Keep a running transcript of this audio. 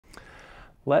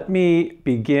Let me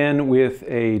begin with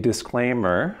a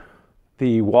disclaimer.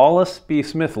 The Wallace B.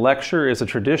 Smith Lecture is a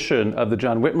tradition of the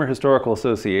John Whitmer Historical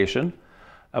Association,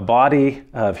 a body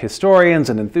of historians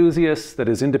and enthusiasts that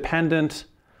is independent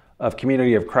of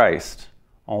Community of Christ.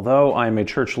 Although I'm a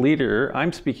church leader,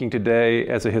 I'm speaking today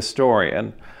as a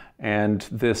historian, and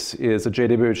this is a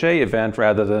JWHA event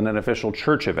rather than an official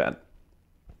church event.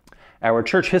 Our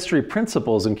church history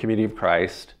principles in Community of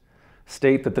Christ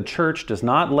state that the church does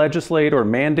not legislate or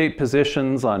mandate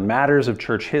positions on matters of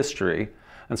church history,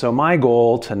 and so my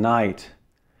goal tonight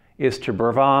is to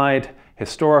provide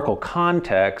historical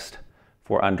context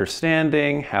for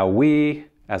understanding how we,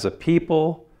 as a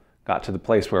people, got to the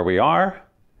place where we are,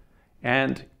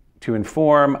 and to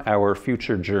inform our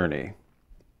future journey.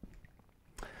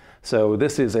 So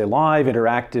this is a live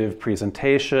interactive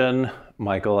presentation.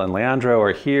 Michael and Leandro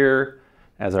are here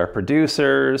as our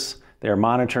producers. They're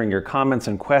monitoring your comments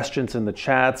and questions in the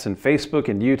chats in Facebook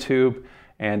and YouTube,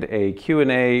 and a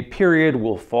Q&A period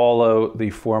will follow the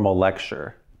formal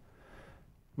lecture.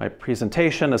 My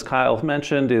presentation, as Kyle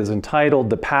mentioned, is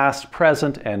entitled The Past,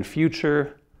 Present, and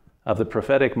Future of the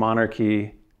Prophetic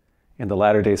Monarchy in the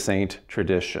Latter-day Saint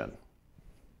Tradition.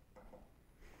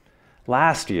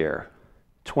 Last year,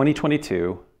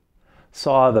 2022,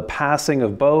 saw the passing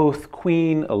of both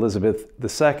Queen Elizabeth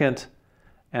II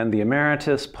and the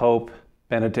Emeritus Pope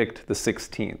Benedict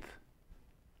XVI,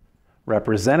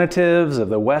 representatives of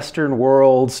the Western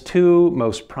world's two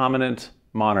most prominent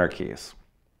monarchies.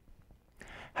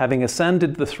 Having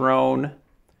ascended the throne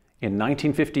in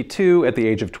 1952 at the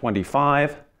age of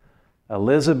 25,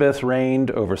 Elizabeth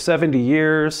reigned over 70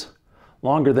 years,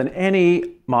 longer than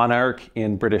any monarch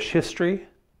in British history.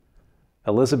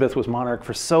 Elizabeth was monarch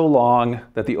for so long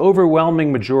that the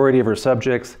overwhelming majority of her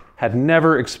subjects had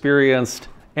never experienced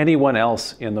anyone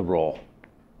else in the role.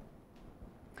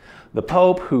 The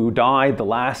Pope, who died the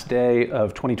last day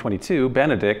of 2022,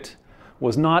 Benedict,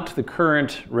 was not the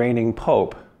current reigning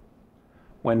Pope.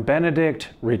 When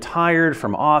Benedict retired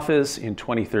from office in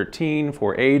 2013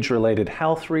 for age-related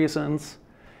health reasons,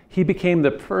 he became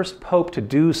the first Pope to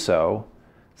do so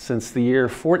since the year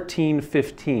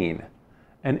 1415,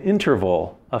 an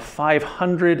interval of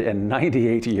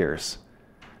 598 years.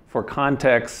 For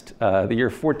context, the year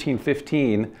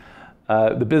 1415,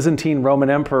 the Byzantine Roman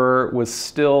Emperor was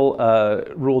still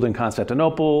ruled in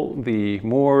Constantinople, the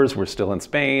Moors were still in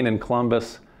Spain, and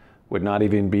Columbus would not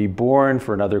even be born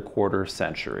for another quarter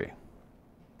century.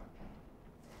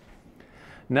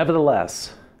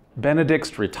 Nevertheless,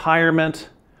 Benedict's retirement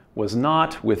was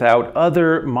not without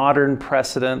other modern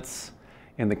precedents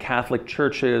in the Catholic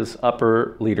Church's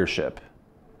upper leadership.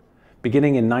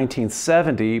 Beginning in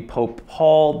 1970, Pope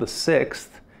Paul VI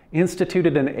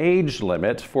instituted an age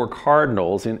limit for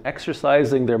cardinals in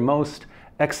exercising their most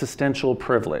existential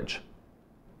privilege.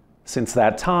 Since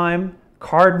that time,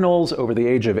 cardinals over the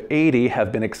age of 80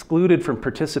 have been excluded from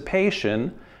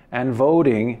participation and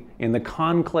voting in the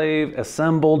conclave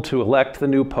assembled to elect the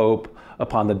new pope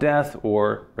upon the death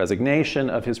or resignation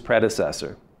of his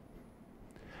predecessor.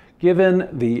 Given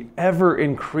the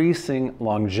ever-increasing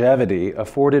longevity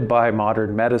afforded by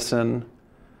modern medicine,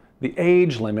 the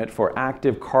age limit for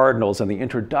active cardinals and the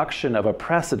introduction of a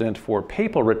precedent for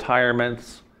papal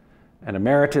retirements and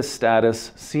emeritus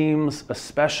status seems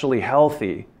especially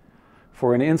healthy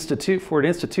for the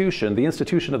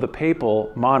institution of the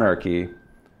papal monarchy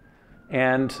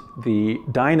and the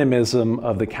dynamism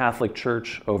of the Catholic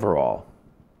Church overall.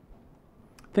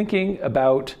 Thinking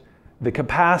about the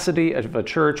capacity of a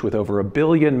church with over 1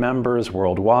 billion members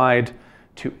worldwide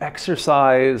to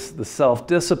exercise the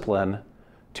self-discipline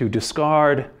to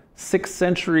discard 6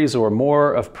 centuries or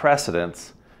more of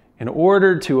precedents in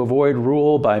order to avoid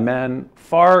rule by men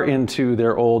far into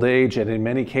their old age and in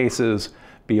many cases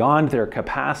beyond their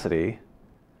capacity,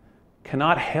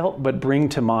 cannot help but bring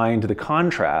to mind the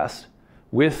contrast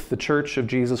with the Church of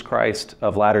Jesus Christ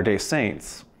of Latter-day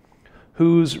Saints,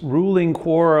 whose ruling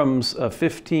quorums of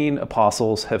 15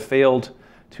 apostles have failed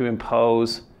to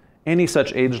impose any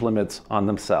such age limits on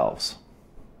themselves.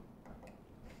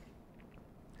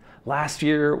 Last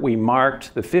year, we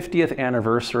marked the 50th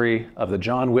anniversary of the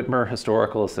John Whitmer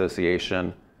Historical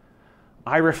Association.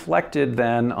 I reflected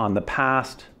then on the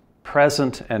past,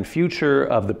 present, and future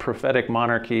of the prophetic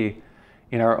monarchy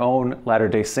in our own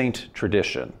Latter-day Saint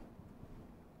tradition.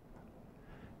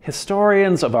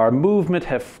 Historians of our movement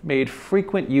have made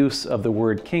frequent use of the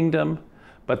word kingdom,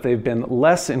 but they've been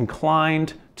less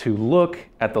inclined to look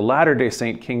at the Latter-day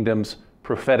Saint kingdom's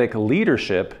prophetic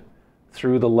leadership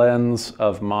through the lens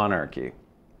of monarchy.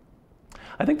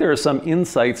 I think there are some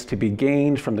insights to be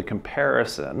gained from the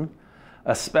comparison,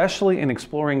 especially in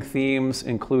exploring themes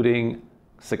including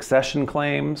succession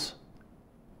claims,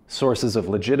 sources of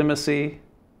legitimacy,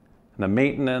 the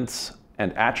maintenance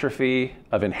and atrophy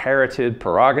of inherited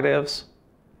prerogatives,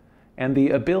 and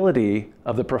the ability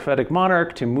of the prophetic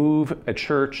monarch to move a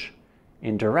church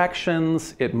in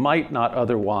directions it might not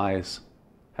otherwise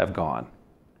have gone.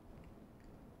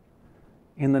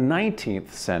 In the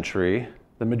 19th century,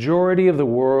 the majority of the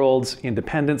world's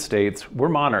independent states were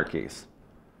monarchies.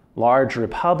 Large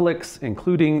republics,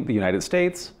 including the United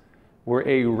States, were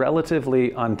a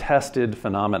relatively untested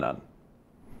phenomenon.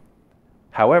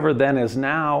 However, then as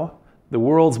now, the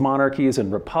world's monarchies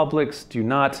and republics do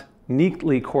not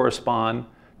neatly correspond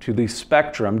to the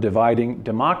spectrum dividing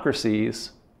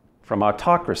democracies from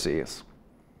autocracies.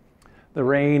 The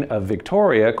reign of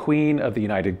Victoria, Queen of the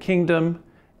United Kingdom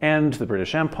and the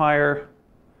British Empire,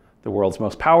 the world's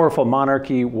most powerful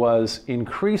monarchy, was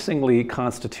increasingly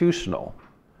constitutional,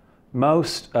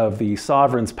 most of the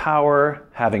sovereign's power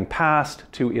having passed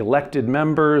to elected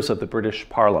members of the British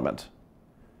Parliament.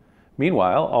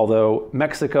 Meanwhile, although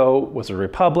Mexico was a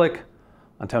republic,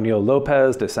 Antonio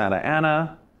Lopez de Santa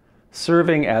Anna,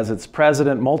 serving as its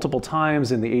president multiple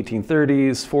times in the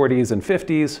 1830s, 40s, and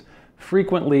 50s,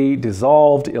 frequently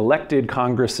dissolved elected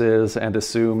congresses and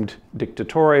assumed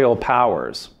dictatorial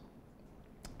powers.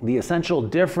 The essential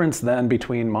difference then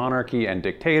between monarchy and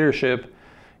dictatorship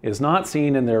is not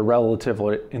seen in their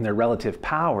relative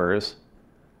powers,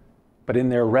 but in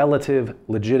their relative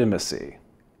legitimacy.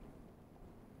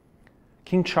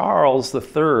 King Charles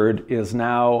III is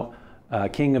now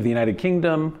King of the United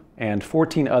Kingdom and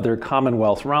 14 other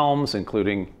Commonwealth realms,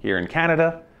 including here in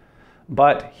Canada,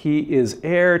 but he is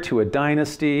heir to a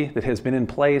dynasty that has been in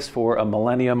place for a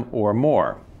millennium or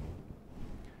more.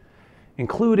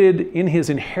 Included in his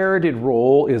inherited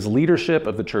role is leadership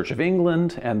of the Church of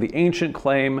England and the ancient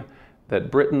claim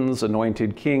that Britain's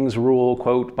anointed kings rule,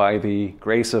 quote, by the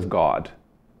grace of God.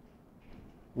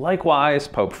 Likewise,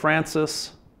 Pope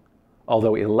Francis,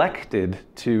 although elected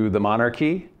to the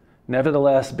monarchy,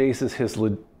 nevertheless bases his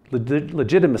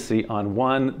legitimacy on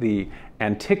 1, the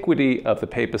antiquity of the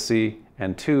papacy,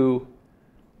 and 2,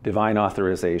 divine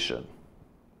authorization.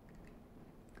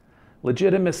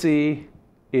 Legitimacy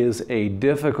is a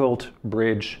difficult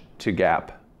bridge to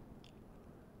gap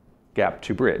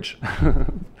to bridge.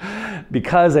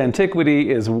 Because antiquity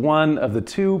is one of the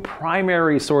 2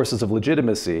 primary sources of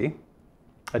legitimacy,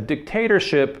 a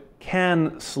dictatorship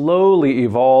can slowly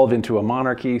evolve into a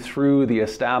monarchy through the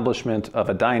establishment of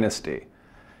a dynasty.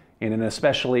 In an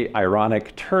especially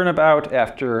ironic turnabout,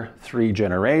 after 3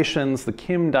 generations, the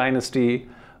Kim dynasty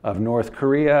of North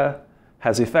Korea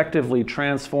has effectively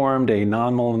transformed a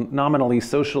nominally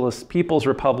socialist People's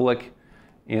Republic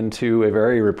into a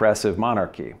very repressive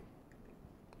monarchy.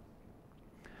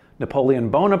 Napoleon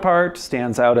Bonaparte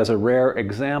stands out as a rare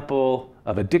example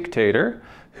of a dictator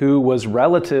who was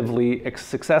relatively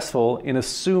successful in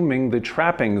assuming the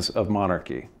trappings of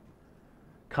monarchy.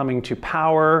 Coming to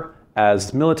power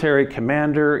as military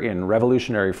commander in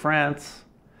revolutionary France,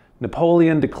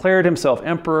 Napoleon declared himself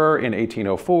emperor in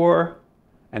 1804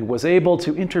 and was able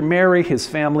to intermarry his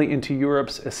family into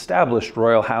Europe's established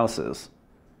royal houses.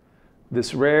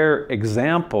 This rare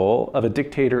example of a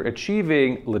dictator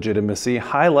achieving legitimacy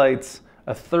highlights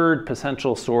a 3rd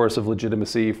potential source of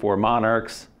legitimacy for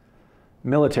monarchs: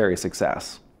 military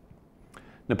success.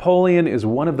 Napoleon is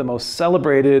one of the most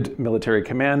celebrated military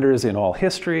commanders in all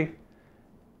history,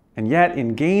 and yet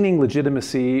in gaining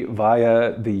legitimacy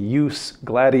via the jus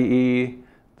gladii,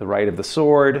 the right of the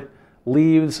sword,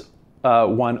 leaves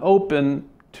one open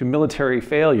to military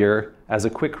failure as a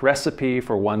quick recipe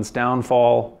for one's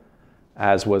downfall,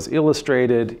 as was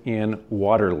illustrated in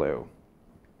Waterloo.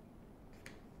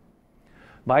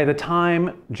 By the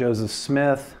time Joseph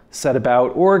Smith set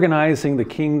about organizing the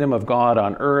kingdom of God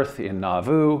on earth in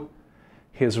Nauvoo,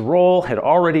 his role had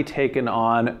already taken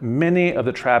on many of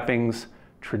the trappings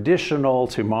traditional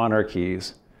to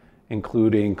monarchies,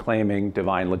 including claiming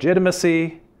divine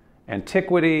legitimacy,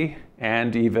 antiquity,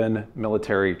 and even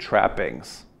military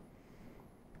trappings.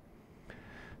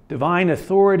 Divine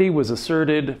authority was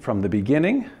asserted from the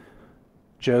beginning.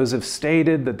 Joseph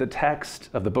stated that the text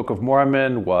of the Book of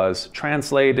Mormon was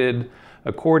translated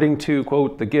according to,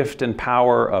 quote, the gift and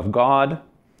power of God.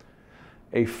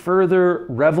 A further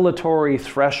revelatory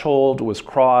threshold was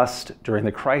crossed during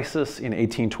the crisis in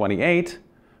 1828,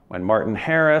 when Martin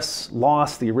Harris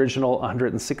lost the original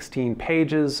 116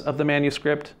 pages of the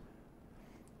manuscript.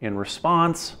 In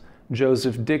response,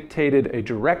 Joseph dictated a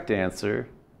direct answer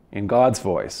in God's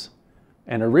voice,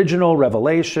 an original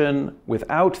revelation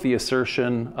without the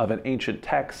assertion of an ancient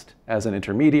text as an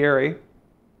intermediary.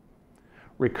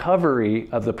 recovery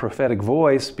of the prophetic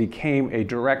voice became a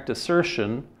direct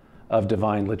assertion of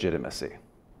divine legitimacy.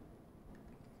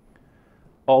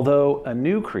 Although a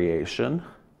new creation,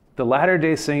 the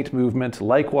Latter-day Saint movement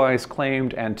likewise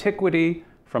claimed antiquity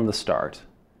from the start.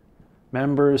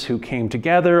 Members who came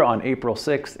together on April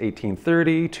 6,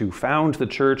 1830 to found the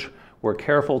church were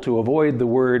careful to avoid the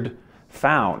word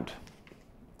found.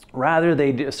 Rather, they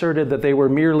asserted that they were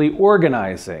merely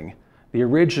organizing the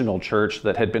original church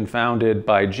that had been founded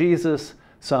by Jesus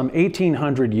some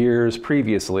 1800 years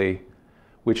previously,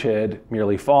 which had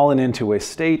merely fallen into a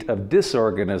state of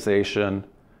disorganization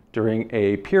during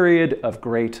a period of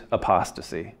great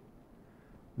apostasy.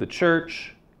 The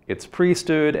church, its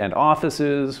priesthood and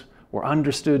offices were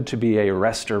understood to be a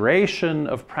restoration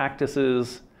of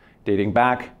practices dating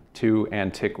back to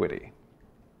antiquity.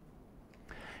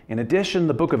 In addition,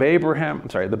 the Book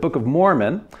of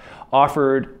Mormon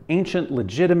offered ancient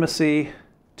legitimacy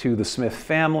to the Smith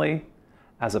family,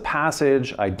 as a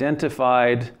passage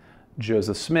identified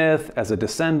Joseph Smith as a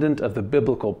descendant of the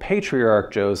biblical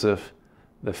patriarch Joseph,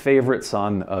 the favorite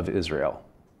son of Israel.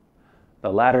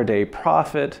 The Latter-day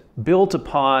Prophet built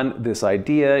upon this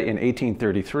idea in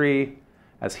 1833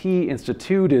 as he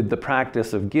instituted the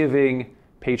practice of giving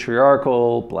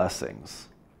patriarchal blessings.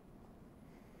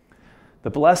 The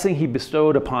blessing he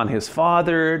bestowed upon his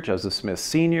father, Joseph Smith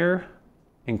Sr.,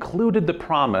 included the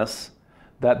promise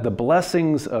that the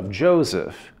blessings of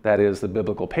Joseph, that is, the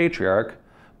biblical patriarch,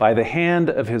 by the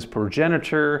hand of his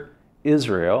progenitor,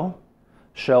 Israel,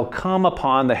 shall come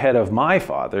upon the head of my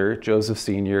father, Joseph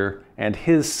Sr., and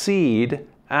his seed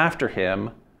after him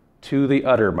to the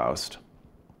uttermost.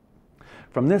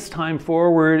 From this time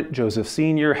forward, Joseph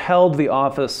Sr. held the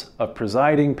office of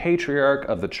presiding patriarch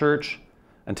of the church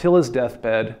until his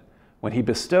deathbed, when he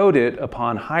bestowed it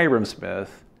upon Hyrum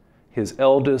Smith, his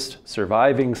eldest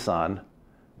surviving son,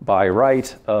 by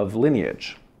right of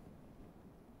lineage.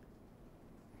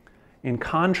 In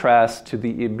contrast to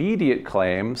the immediate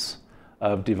claims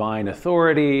of divine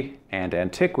authority and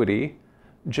antiquity,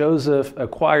 Joseph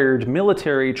acquired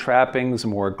military trappings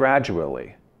more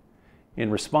gradually. In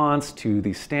response to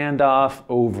the standoff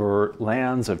over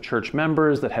lands of church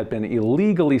members that had been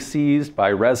illegally seized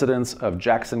by residents of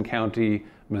Jackson County,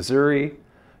 Missouri,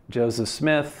 Joseph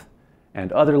Smith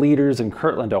and other leaders in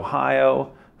Kirtland,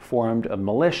 Ohio, formed a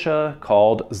militia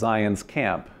called Zion's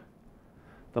Camp.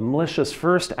 The militia's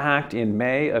first act in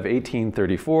May of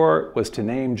 1834 was to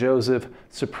name Joseph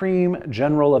Supreme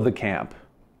General of the camp.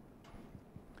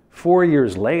 4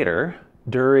 years later,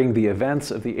 during the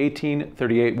events of the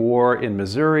 1838 war in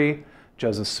Missouri,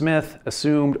 Joseph Smith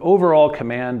assumed overall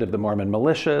command of the Mormon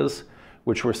militias,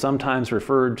 which were sometimes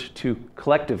referred to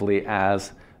collectively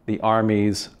as the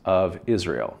armies of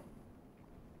Israel.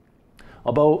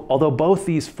 Although both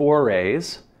these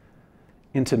forays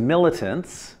into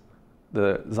militants,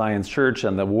 the Zion's Church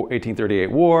and the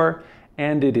 1838 war,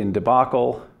 ended in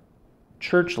debacle,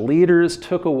 church leaders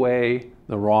took away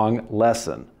the wrong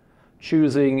lesson,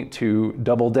 choosing to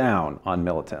double down on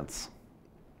militants.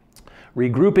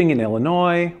 Regrouping in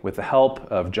Illinois with the help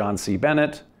of John C.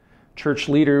 Bennett, church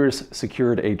leaders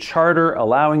secured a charter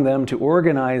allowing them to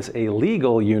organize a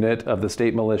legal unit of the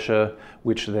state militia,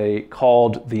 which they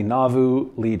called the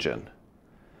Nauvoo Legion.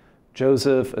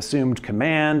 Joseph assumed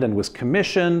command and was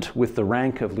commissioned with the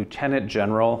rank of lieutenant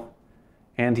general,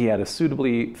 and he had a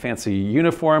suitably fancy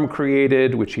uniform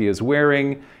created, which he is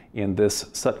wearing in this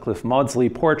Sutcliffe Maudsley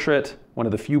portrait, one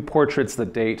of the few portraits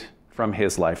that date from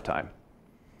his lifetime.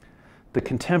 The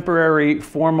contemporary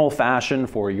formal fashion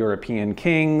for European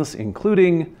kings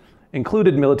included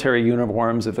military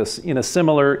uniforms in a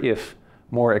similar, if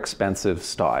more expensive,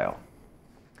 style.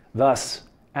 Thus,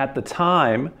 at the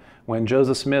time when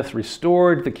Joseph Smith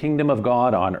restored the kingdom of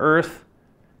God on earth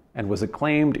and was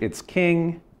acclaimed its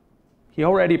king, he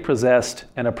already possessed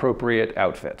an appropriate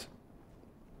outfit.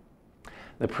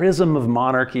 The prism of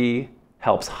monarchy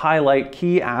helps highlight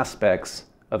key aspects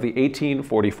of the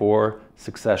 1844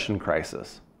 succession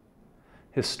crisis.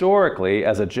 Historically,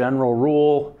 as a general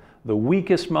rule, the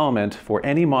weakest moment for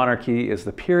any monarchy is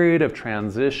the period of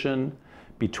transition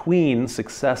between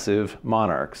successive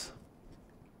monarchs.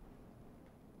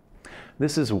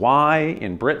 This is why,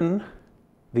 in Britain,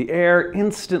 the heir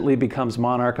instantly becomes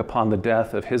monarch upon the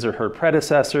death of his or her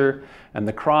predecessor, and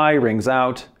the cry rings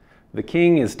out, "The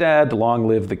king is dead, long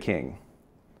live the king."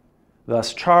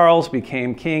 Thus, Charles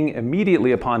became king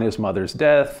immediately upon his mother's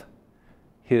death.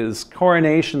 His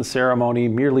coronation ceremony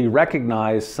merely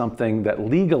recognized something that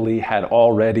legally had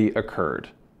already occurred.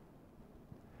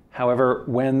 However,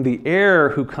 when the heir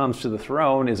who comes to the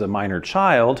throne is a minor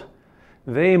child,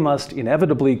 they must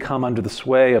inevitably come under the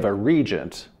sway of a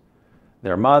regent,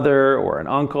 their mother or an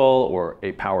uncle or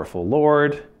a powerful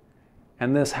lord,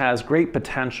 and this has great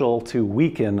potential to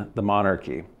weaken the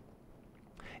monarchy.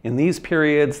 In these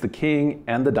periods, the king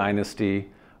and the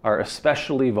dynasty are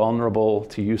especially vulnerable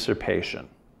to usurpation.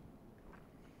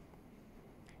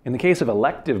 In the case of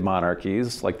elective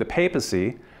monarchies, like the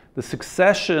papacy, the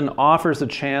succession offers a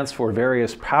chance for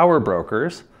various power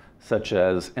brokers, such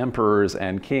as emperors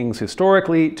and kings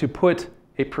historically, to put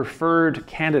a preferred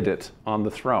candidate on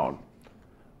the throne.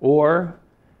 Or,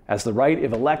 as the right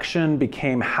of election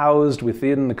became housed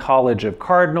within the College of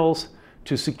Cardinals,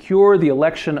 to secure the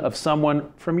election of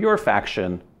someone from your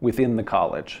faction within the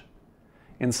college.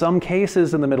 In some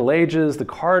cases in the Middle Ages, the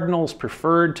cardinals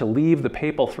preferred to leave the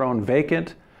papal throne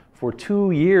vacant for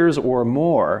 2 years or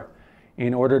more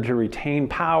in order to retain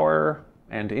power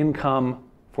and income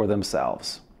for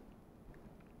themselves.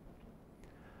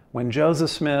 When Joseph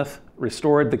Smith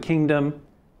restored the kingdom,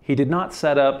 he did not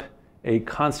set up a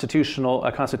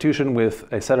constitution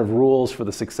with a set of rules for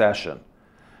the succession.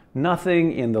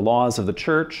 Nothing in the laws of the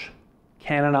church,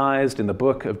 canonized in the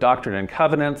Book of Doctrine and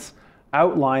Covenants,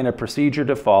 outline a procedure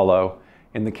to follow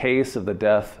in the case of the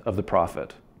death of the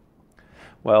prophet.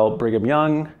 Well, Brigham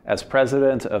Young, as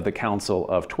president of the Council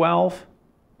of 12,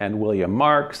 and William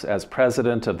Marks, as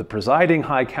president of the presiding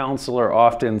high council, are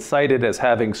often cited as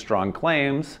having strong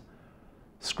claims.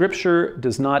 Scripture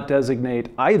does not designate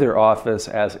either office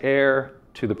as heir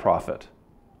to the prophet.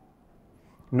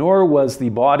 Nor was the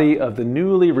body of the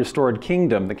newly restored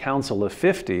kingdom, the Council of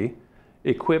 50,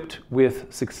 equipped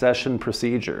with succession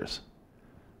procedures.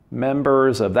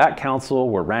 Members of that council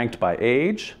were ranked by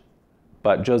age,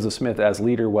 but Joseph Smith as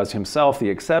leader was himself the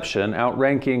exception,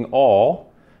 outranking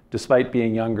all, despite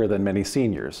being younger than many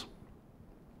seniors.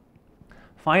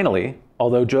 Finally,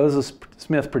 although Joseph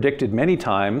Smith predicted many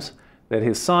times that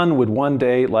his son would one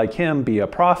day, like him, be a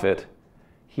prophet,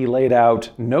 he laid out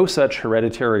no such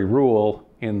hereditary rule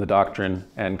in the Doctrine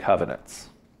and Covenants.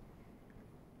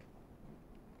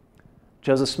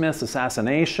 Joseph Smith's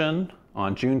assassination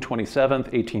on June 27,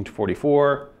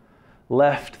 1844,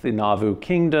 left the Nauvoo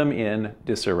kingdom in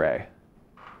disarray.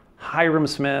 Hiram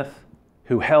Smith,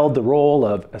 who held the role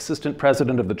of assistant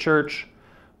president of the church,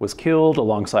 was killed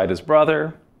alongside his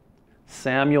brother.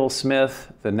 Samuel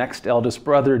Smith, the next eldest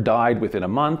brother, died within a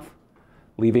month,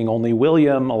 leaving only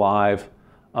William alive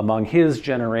among his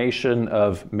generation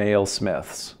of male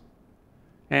Smiths.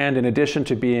 And in addition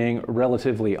to being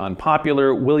relatively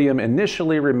unpopular, William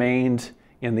initially remained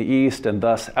in the East and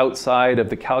thus outside of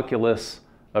the calculus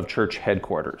of church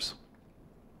headquarters.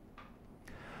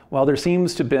 While there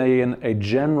seems to be a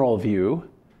general view,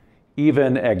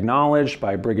 even acknowledged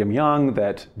by Brigham Young,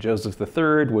 that Joseph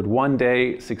III would one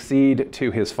day succeed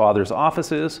to his father's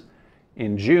offices,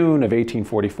 in June of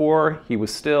 1844, he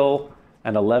was still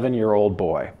an 11-year-old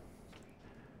boy.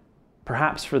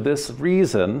 Perhaps for this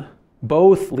reason,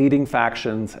 both leading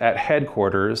factions at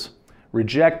headquarters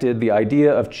rejected the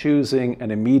idea of choosing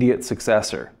an immediate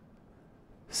successor.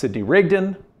 Sidney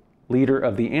Rigdon, leader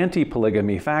of the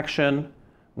anti-polygamy faction,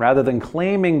 rather than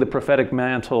claiming the prophetic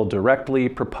mantle directly,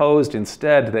 proposed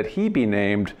instead that he be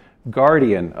named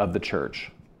guardian of the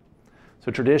church.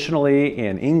 So traditionally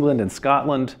in England and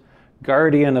Scotland,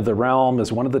 guardian of the realm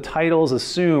is one of the titles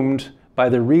assumed by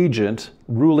the regent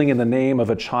ruling in the name of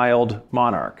a child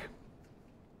monarch.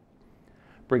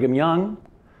 Brigham Young,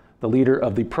 the leader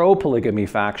of the pro-polygamy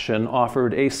faction,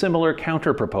 offered a similar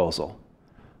counter-proposal.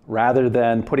 Rather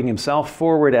than putting himself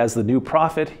forward as the new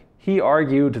prophet, he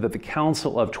argued that the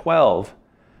Council of 12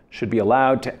 should be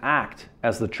allowed to act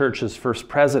as the church's first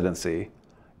presidency,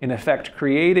 in effect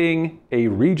creating a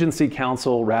regency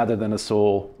council rather than a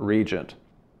sole regent.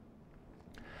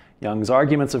 Young's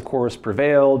arguments, of course,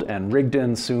 prevailed, and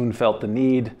Rigdon soon felt the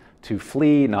need to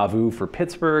flee Nauvoo for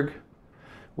Pittsburgh,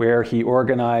 where he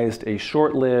organized a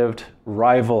short-lived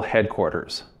rival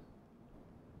headquarters.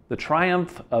 The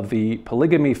triumph of the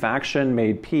polygamy faction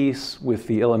made peace with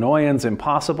the Illinoisans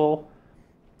impossible,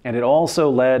 and it also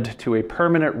led to a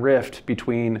permanent rift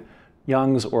between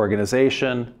Young's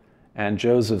organization and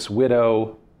Joseph's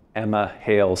widow, Emma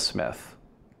Hale Smith.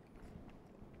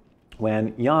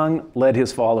 When Young led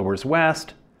his followers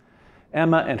west,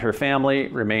 Emma and her family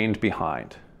remained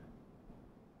behind.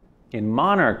 In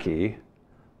monarchy,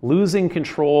 losing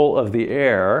control of the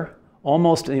heir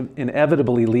almost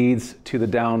inevitably leads to the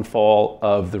downfall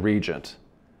of the regent.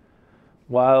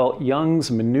 While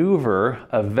Young's maneuver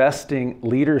of vesting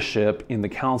leadership in the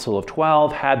Council of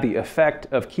 12 had the effect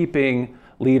of keeping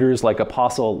leaders like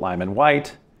Apostle Lyman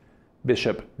White,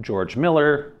 Bishop George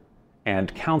Miller,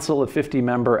 and Council of 50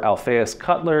 member Alphaeus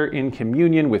Cutler in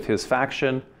communion with his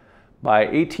faction, by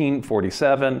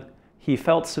 1847, he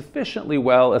felt sufficiently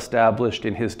well established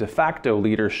in his de facto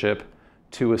leadership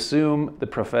to assume the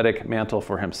prophetic mantle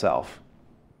for himself.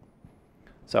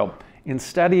 So, in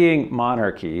studying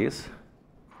monarchies,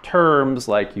 terms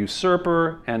like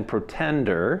usurper and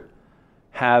pretender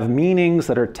have meanings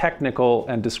that are technical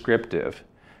and descriptive.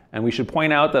 And we should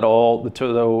point out that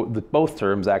though both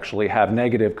terms actually have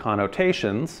negative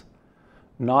connotations,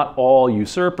 not all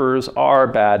usurpers are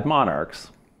bad monarchs.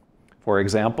 For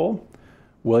example,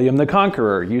 William the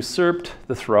Conqueror usurped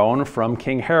the throne from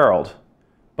King Harold,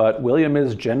 but William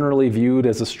is generally viewed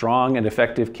as a strong and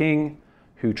effective king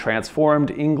who transformed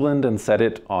England and set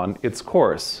it on its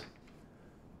course.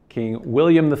 King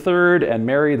William III and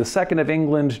Mary II of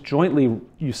England jointly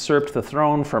usurped the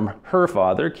throne from her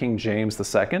father, King James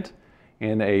II,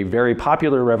 in a very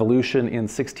popular revolution in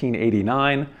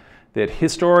 1689 that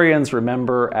historians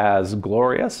remember as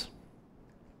glorious.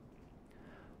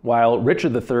 While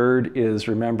Richard III is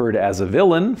remembered as a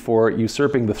villain for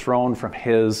usurping the throne from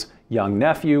his young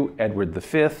nephew, Edward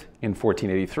V, in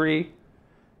 1483,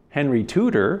 Henry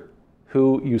Tudor,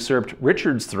 who usurped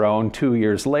Richard's throne 2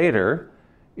 years later,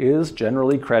 is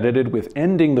generally credited with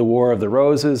ending the War of the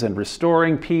Roses and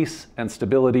restoring peace and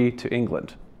stability to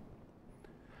England.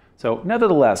 So,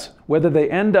 nevertheless, whether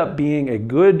they end up being a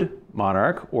good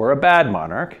monarch or a bad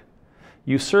monarch,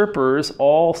 usurpers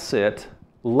all sit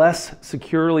less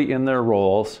securely in their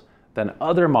roles than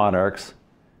other monarchs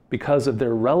because of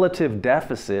their relative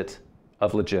deficit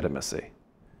of legitimacy.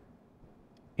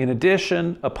 In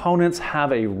addition, opponents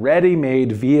have a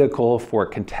ready-made vehicle for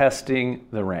contesting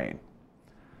the reign.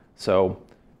 So,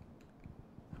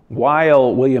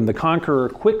 while William the Conqueror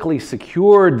quickly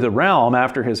secured the realm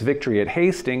after his victory at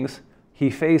Hastings, he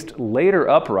faced later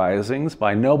uprisings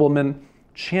by noblemen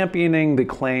championing the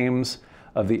claims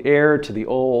of the heir to the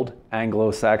old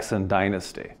Anglo-Saxon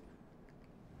dynasty.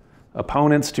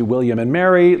 Opponents to William and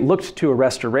Mary looked to a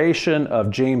restoration of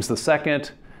James II,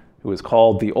 who was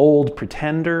called the Old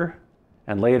Pretender,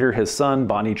 and later his son,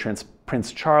 Bonnie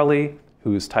Prince Charlie,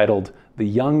 who's titled the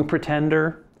Young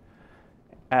Pretender.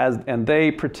 And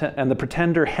the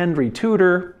pretender Henry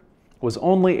Tudor was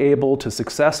only able to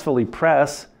successfully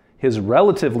press his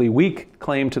relatively weak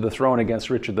claim to the throne against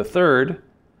Richard III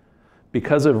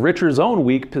because of Richard's own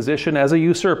weak position as a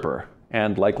usurper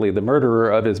and likely the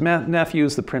murderer of his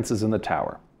nephews, the princes in the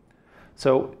Tower.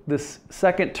 So this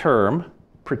second term,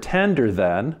 pretender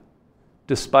then,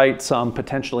 despite some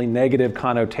potentially negative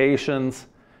connotations,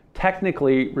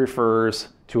 technically refers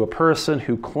to a person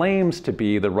who claims to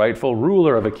be the rightful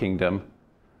ruler of a kingdom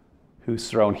whose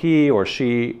throne he or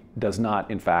she does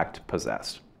not in fact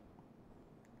possess.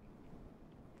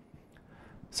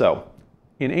 So,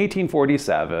 in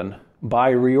 1847,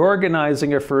 by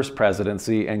reorganizing a first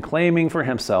presidency and claiming for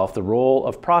himself the role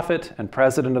of prophet and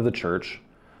president of the church,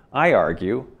 I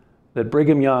argue that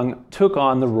Brigham Young took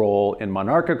on the role in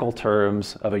monarchical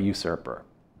terms of a usurper.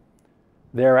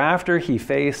 Thereafter, he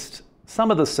faced some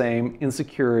of the same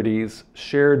insecurities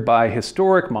shared by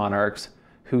historic monarchs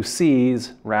who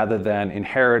seize rather than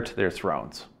inherit their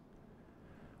thrones.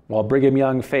 While Brigham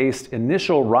Young faced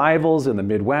initial rivals in the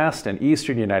Midwest and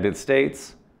Eastern United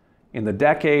States, in the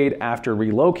decade after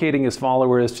relocating his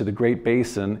followers to the Great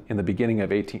Basin in the beginning in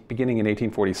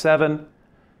 1847,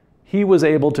 he was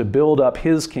able to build up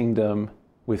his kingdom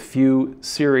with few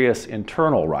serious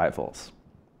internal rivals.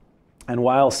 And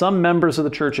while some members of the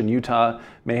church in Utah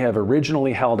may have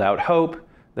originally held out hope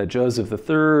that Joseph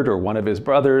III or one of his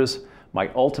brothers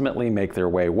might ultimately make their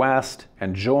way west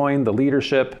and join the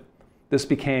leadership, this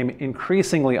became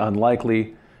increasingly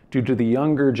unlikely due to the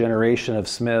younger generation of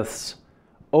Smiths'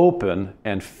 open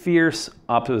and fierce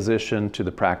opposition to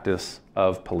the practice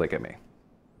of polygamy.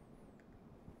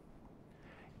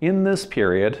 In this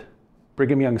period,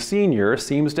 Brigham Young Sr.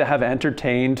 seems to have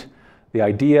entertained the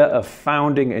idea of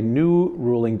founding a new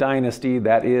ruling dynasty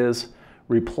that is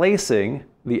replacing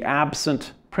the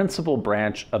absent principal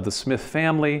branch of the Smith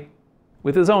family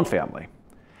with his own family.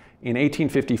 In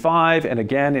 1855 and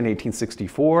again in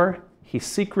 1864, he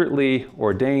secretly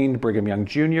ordained Brigham Young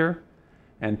Jr.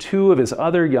 and two of his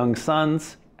other young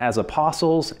sons as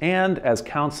apostles and as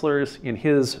counselors in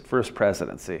his first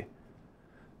presidency.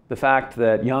 The fact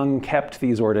that Young kept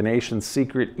these ordinations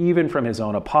secret even from his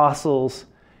own apostles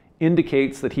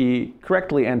indicates that he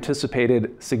correctly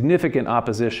anticipated significant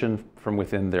opposition from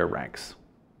within their ranks.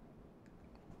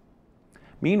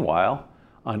 Meanwhile,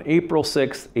 on April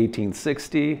 6,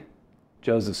 1860,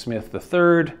 Joseph Smith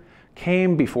III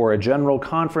came before a general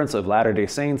conference of Latter-day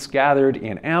Saints gathered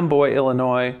in Amboy,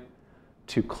 Illinois,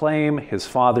 to claim his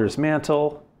father's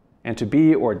mantle and to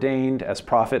be ordained as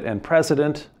prophet and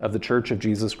president of the Church of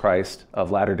Jesus Christ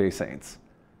of Latter-day Saints.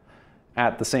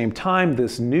 At the same time,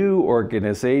 this new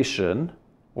organization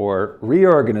or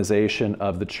reorganization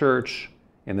of the church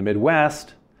in the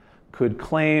Midwest could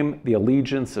claim the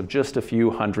allegiance of just a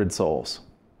few hundred souls.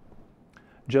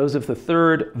 Joseph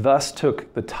III thus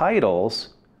took the titles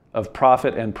of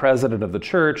prophet and president of the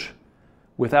church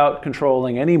without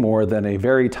controlling any more than a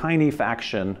very tiny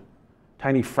fraction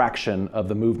of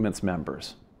the movement's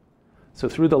members. So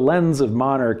through the lens of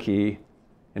monarchy,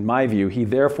 in my view, he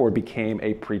therefore became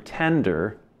a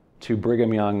pretender to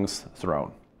Brigham Young's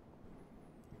throne.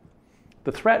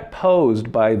 The threat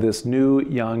posed by this new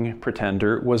young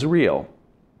pretender was real.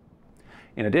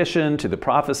 In addition to the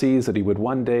prophecies that he would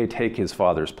one day take his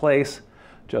father's place,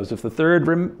 Joseph III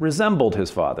resembled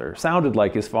his father, sounded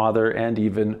like his father, and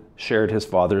even shared his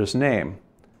father's name.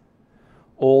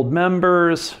 Old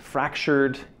members,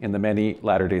 fractured in the many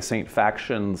Latter-day Saint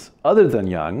factions other than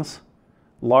Young's,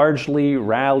 largely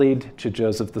rallied to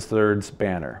Joseph III's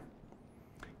banner.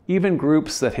 Even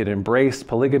groups that had embraced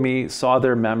polygamy saw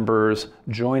their members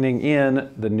joining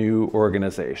in the new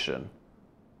organization.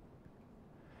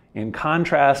 In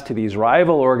contrast to these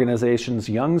rival organizations,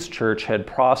 Young's church had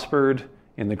prospered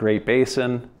in the Great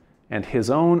Basin, and his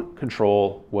own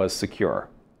control was secure.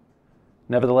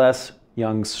 Nevertheless,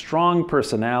 Young's strong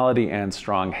personality and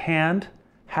strong hand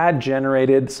had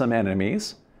generated some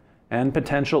enemies and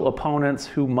potential opponents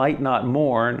who might not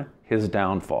mourn his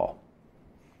downfall.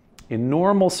 In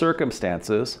normal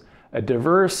circumstances, a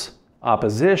diverse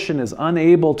opposition is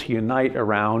unable to unite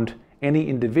around any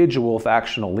individual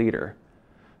factional leader.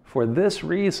 For this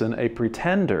reason, a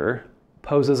pretender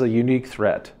poses a unique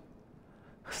threat.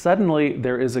 Suddenly,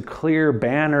 there is a clear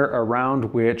banner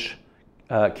around which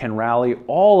can rally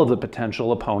all of the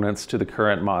potential opponents to the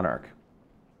current monarch.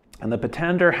 And the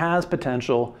pretender has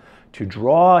potential to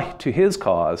draw to his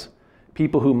cause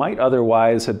people who might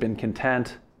otherwise have been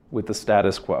content with the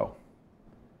status quo.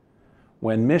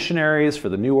 When missionaries for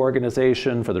the new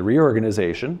organization, for the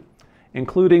reorganization,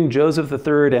 including Joseph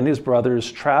III and his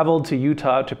brothers, traveled to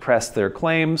Utah to press their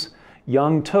claims,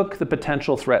 Young took the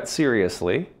potential threat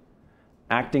seriously,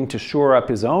 acting to shore up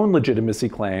his own legitimacy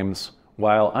claims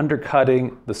while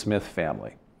undercutting the Smith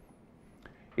family.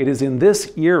 It is in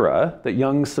this era that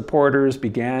Young's supporters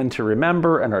began to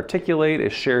remember and articulate a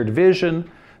shared vision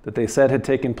that they said had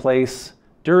taken place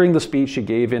during the speech he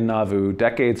gave in Nauvoo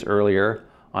decades earlier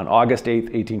on August 8,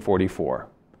 1844.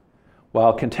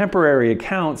 While contemporary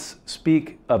accounts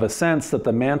speak of a sense that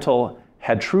the mantle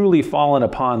had truly fallen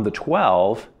upon the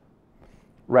 12,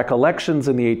 recollections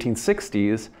in the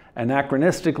 1860s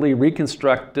anachronistically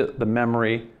reconstructed the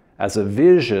memory as a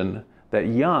vision that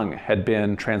Young had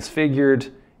been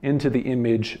transfigured into the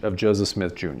image of Joseph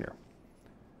Smith Jr.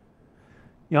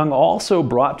 Young also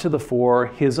brought to the fore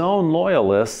his own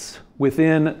loyalists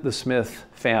within the Smith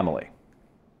family.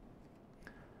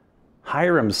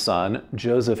 Hiram's son,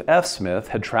 Joseph F. Smith,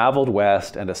 had traveled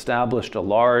west and established a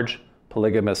large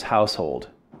polygamous household.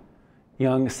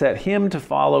 Young set him to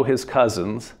follow his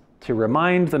cousins to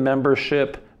remind the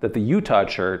membership that the Utah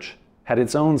church had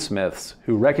its own Smiths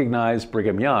who recognized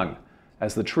Brigham Young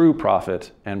as the true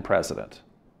prophet and president.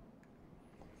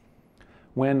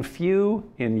 When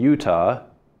few in Utah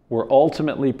were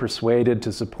ultimately persuaded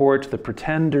to support the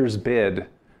pretender's bid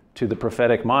to the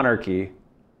prophetic monarchy,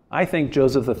 I think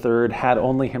Joseph III had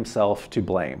only himself to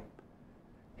blame.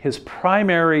 His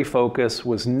primary focus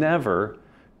was never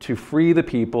to free the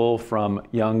people from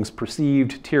Young's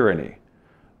perceived tyranny.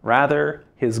 Rather,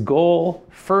 his goal,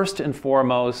 first and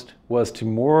foremost, was to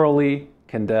morally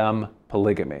condemn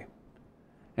polygamy.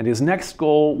 And his next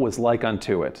goal was like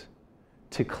unto it,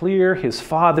 to clear his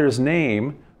father's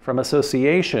name from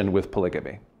association with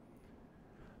polygamy.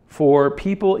 For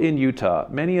people in Utah,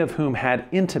 many of whom had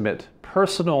intimate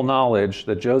personal knowledge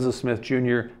that Joseph Smith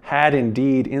Jr. had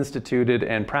indeed instituted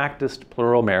and practiced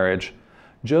plural marriage,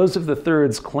 Joseph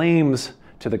III's claims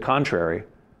to the contrary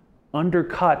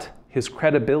undercut his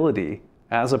credibility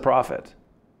as a prophet.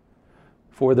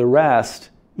 For the rest,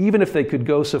 even if they could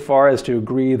go so far as to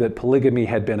agree that polygamy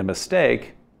had been a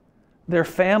mistake, their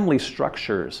family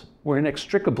structures were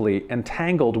inextricably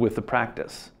entangled with the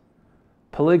practice.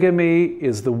 Polygamy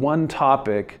is the one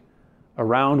topic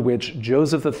around which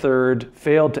Joseph III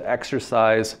failed to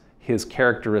exercise his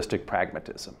characteristic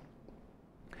pragmatism.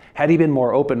 Had he been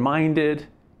more open-minded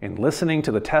in listening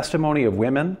to the testimony of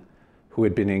women who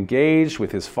had been engaged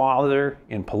with his father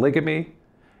in polygamy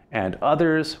and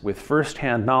others with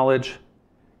first-hand knowledge,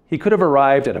 he could have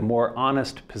arrived at a more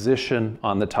honest position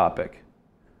on the topic.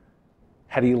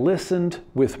 Had he listened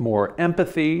with more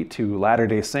empathy to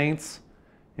Latter-day Saints,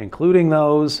 including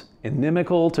those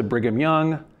inimical to Brigham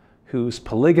Young, whose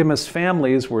polygamous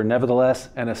families were nevertheless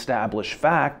an established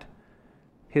fact,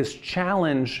 his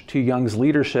challenge to Young's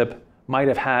leadership might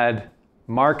have had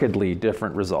markedly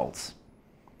different results.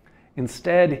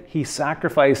 Instead, he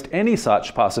sacrificed any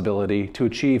such possibility to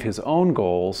achieve his own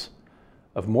goals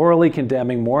of morally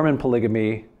condemning Mormon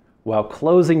polygamy while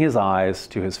closing his eyes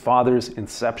to his father's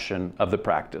inception of the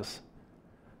practice.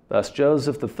 Thus,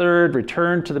 Joseph III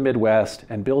returned to the Midwest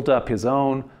and built up his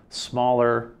own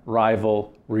smaller,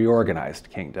 rival, reorganized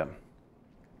kingdom.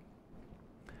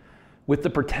 With the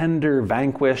pretender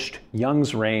vanquished,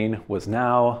 Young's reign was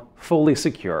now fully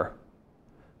secure,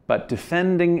 but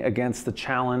defending against the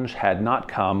challenge had not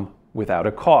come without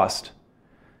a cost.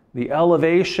 The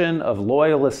elevation of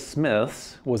loyalist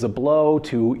Smiths was a blow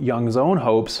to Young's own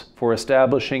hopes for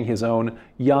establishing his own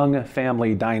Young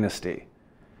family dynasty.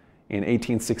 In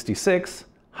 1866,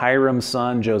 Hiram's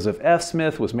son Joseph F.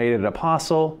 Smith was made an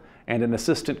apostle and an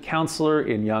assistant counselor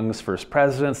in Young's first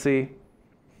presidency.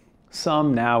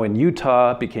 Some now in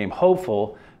Utah became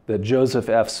hopeful that Joseph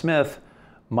F. Smith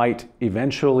might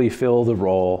eventually fill the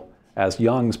role as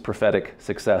Young's prophetic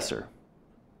successor.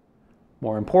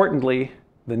 More importantly,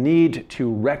 the need to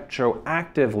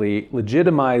retroactively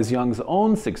legitimize Young's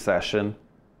own succession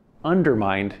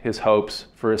undermined his hopes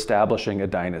for establishing a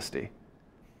dynasty.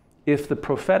 If the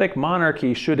prophetic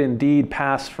monarchy should indeed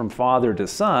pass from father to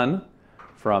son,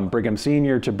 from Brigham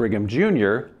Sr. to Brigham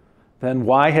Jr., then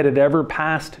why had it ever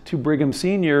passed to Brigham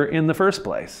Sr. in the first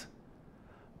place?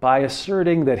 By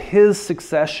asserting that his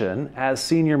succession as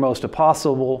senior-most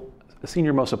apostle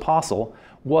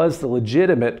was the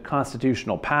legitimate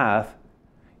constitutional path,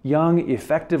 Young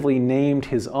effectively named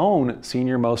his own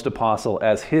senior-most apostle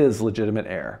as his legitimate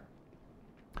heir.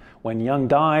 When Young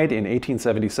died in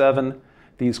 1877,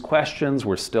 these questions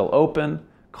were still open,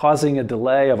 causing a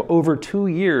delay of over 2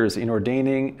 years in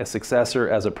ordaining a successor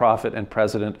as a prophet and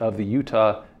president of the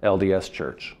Utah LDS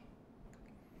Church.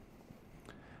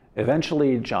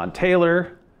 Eventually, John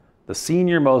Taylor, the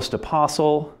senior-most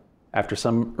apostle, after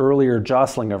some earlier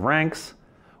jostling of ranks,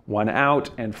 won out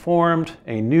and formed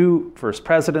a new first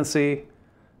presidency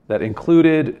that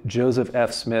included Joseph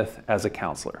F. Smith as a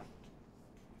counselor.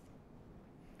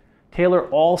 Taylor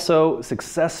also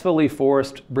successfully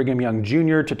forced Brigham Young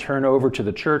Jr. to turn over to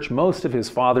the church most of his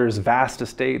father's vast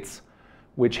estates,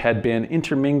 which had been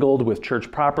intermingled with church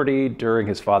property during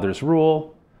his father's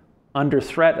rule, under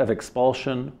threat of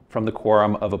expulsion from the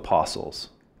Quorum of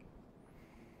Apostles.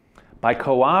 By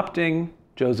co-opting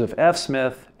Joseph F.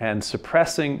 Smith and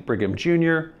suppressing Brigham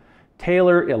Jr.,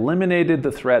 Taylor eliminated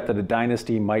the threat that a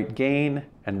dynasty might gain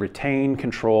and retain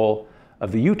control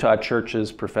of the Utah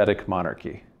Church's prophetic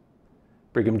monarchy.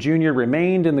 Brigham Jr.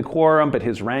 remained in the quorum, but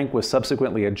his rank was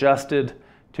subsequently adjusted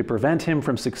to prevent him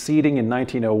from succeeding in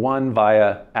 1901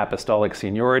 via apostolic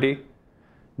seniority.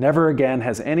 Never again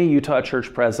has any Utah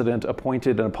church president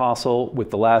appointed an apostle with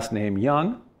the last name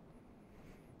Young.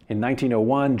 In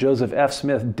 1901, Joseph F.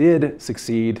 Smith did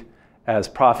succeed as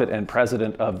prophet and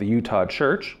president of the Utah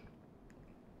Church.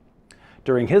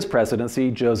 During his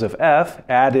presidency, Joseph F.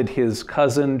 added his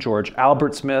cousin George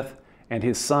Albert Smith and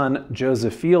his son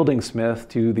Joseph Fielding Smith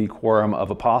to the Quorum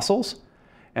of Apostles.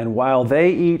 And while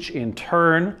they each in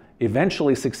turn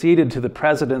eventually succeeded to the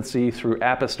presidency through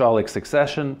apostolic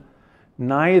succession,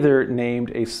 neither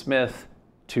named a Smith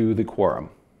to the quorum.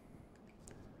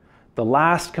 The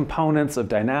last components of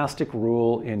dynastic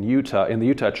rule in the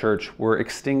Utah Church were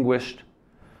extinguished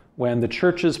when the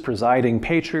church's presiding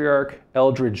patriarch,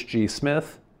 Eldridge G.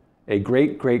 Smith, a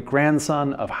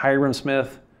great-great-grandson of Hiram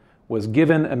Smith, was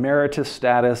given emeritus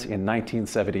status in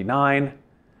 1979.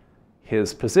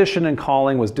 His position and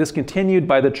calling was discontinued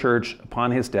by the church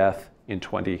upon his death in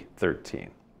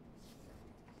 2013.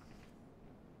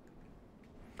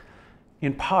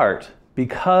 In part,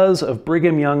 because of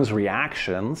Brigham Young's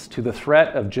reactions to the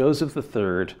threat of Joseph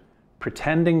III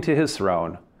pretending to his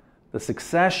throne, the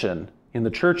succession in the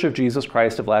Church of Jesus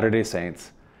Christ of Latter-day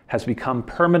Saints has become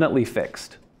permanently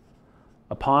fixed.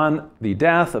 Upon the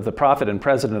death of the prophet and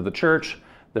president of the church,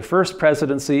 the first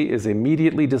presidency is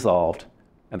immediately dissolved,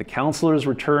 and the counselors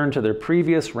return to their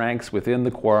previous ranks within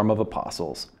the Quorum of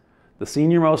Apostles. The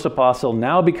senior-most apostle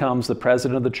now becomes the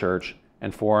president of the church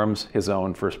and forms his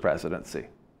own first presidency.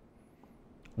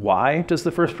 Why does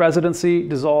the first presidency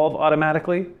dissolve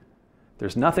automatically?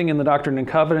 There's nothing in the Doctrine and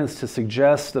Covenants to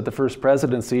suggest that the first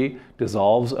presidency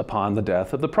dissolves upon the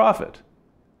death of the prophet.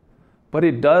 But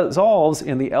it dissolves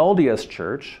in the LDS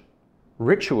Church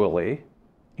ritually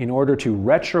in order to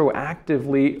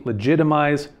retroactively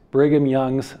legitimize Brigham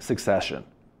Young's succession.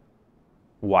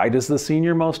 Why does the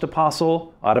senior-most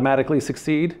apostle automatically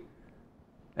succeed?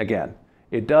 Again,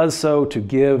 It does so to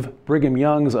give Brigham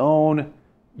Young's own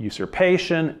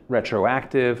usurpation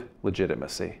retroactive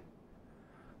legitimacy.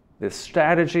 This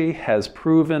strategy has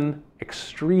proven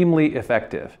extremely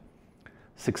effective.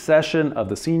 Succession of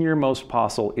the senior-most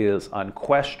apostle is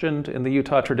unquestioned in the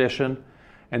Utah tradition,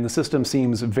 and the system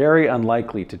seems very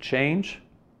unlikely to change.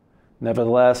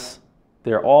 Nevertheless,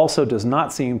 there also does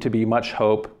not seem to be much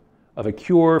hope of a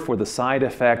cure for the side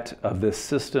effect of this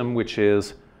system, which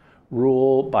is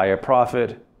rule by a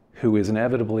prophet who is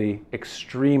inevitably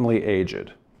extremely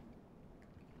aged.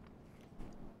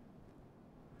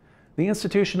 The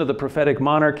institution of the prophetic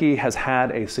monarchy has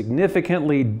had a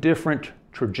significantly different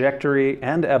trajectory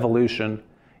and evolution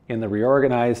in the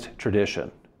reorganized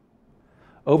tradition.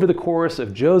 Over the course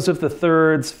of Joseph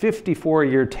III's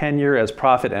 54-year tenure as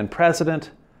prophet and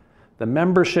president, the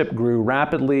membership grew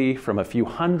rapidly from a few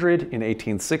hundred in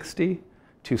 1860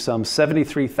 to some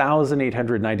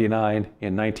 73,899 in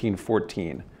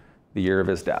 1914, the year of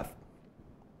his death.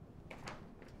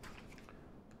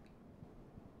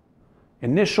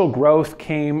 Initial growth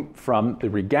came from the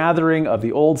regathering of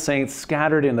the old saints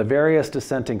scattered in the various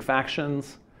dissenting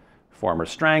factions, former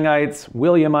Strangites,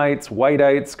 Williamites,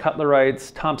 Whiteites,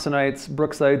 Cutlerites, Thompsonites,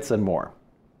 Brooksites, and more.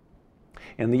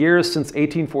 In the years since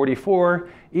 1844,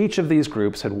 each of these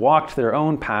groups had walked their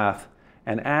own path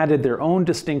and added their own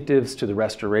distinctives to the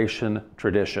Restoration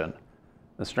tradition.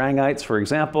 The Strangites, for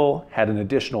example, had an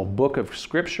additional book of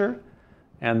scripture,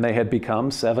 and they had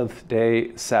become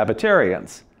Seventh-day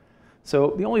Sabbatarians.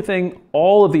 So the only thing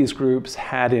all of these groups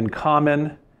had in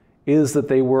common is that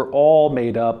they were all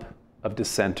made up of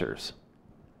dissenters.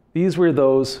 These were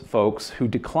those folks who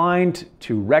declined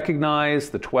to recognize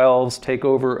the 12's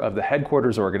takeover of the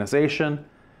headquarters organization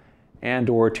and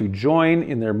or to join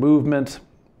in their movement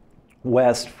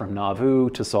west from Nauvoo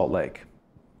to Salt Lake.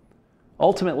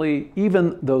 Ultimately,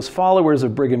 even those followers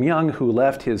of Brigham Young who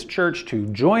left his church to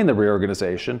join the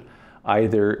reorganization,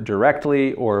 either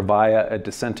directly or via a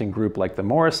dissenting group like the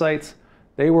Morrisites,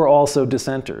 they were also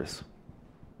dissenters.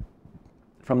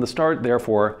 From the start,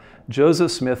 therefore,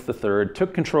 Joseph Smith III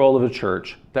took control of a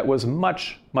church that was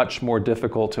much, much more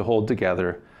difficult to hold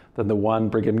together than the one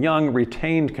Brigham Young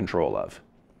retained control of.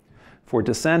 For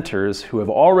dissenters who have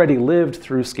already lived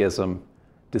through schism,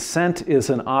 dissent is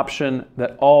an option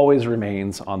that always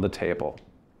remains on the table.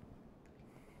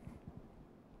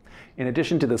 In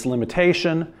addition to this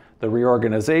limitation, the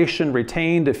reorganization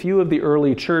retained a few of the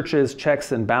early church's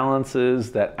checks and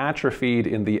balances that atrophied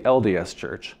in the LDS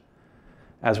Church.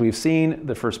 As we've seen,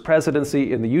 the First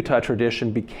Presidency in the Utah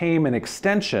tradition became an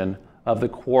extension of the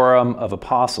Quorum of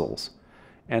Apostles,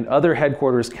 and other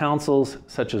headquarters councils,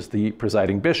 such as the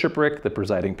presiding bishopric, the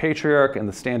presiding patriarch, and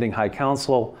the standing high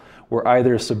council, were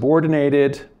either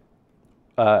subordinated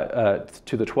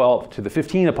to the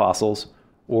 15 apostles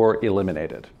or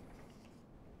eliminated.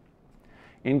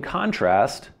 In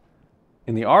contrast,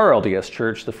 in the RLDS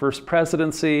Church, the First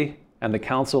Presidency and the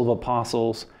Council of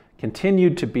Apostles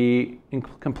continued to be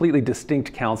completely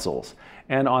distinct councils,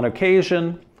 and on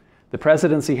occasion, the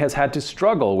presidency has had to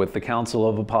struggle with the Council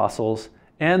of Apostles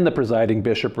and the presiding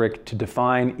bishopric to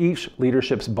define each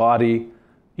leadership's body's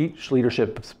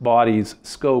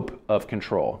scope of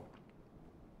control.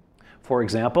 For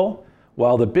example,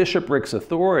 while the bishopric's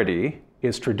authority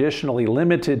is traditionally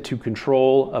limited to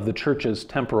control of the church's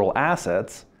temporal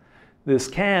assets, this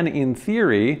can, in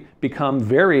theory, become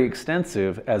very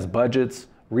extensive as budgets,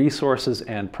 resources,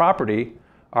 and property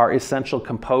are essential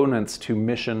components to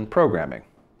mission programming.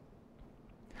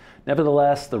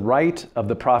 Nevertheless, the right of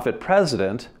the prophet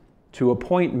president to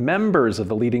appoint members of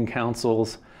the leading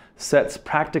councils sets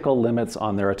practical limits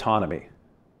on their autonomy.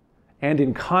 And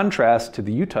in contrast to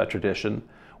the Utah tradition,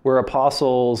 where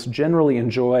apostles generally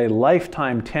enjoy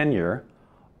lifetime tenure,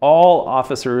 all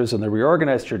officers in the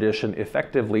reorganized tradition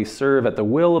effectively serve at the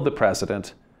will of the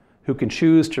president, who can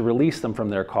choose to release them from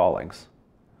their callings.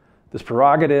 This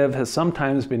prerogative has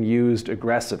sometimes been used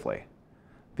aggressively.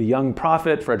 The young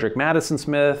prophet Frederick Madison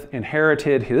Smith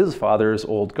inherited his father's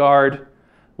old guard,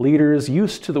 leaders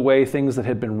used to the way things that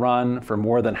had been run for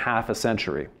more than half a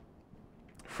century.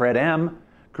 Fred M.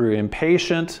 grew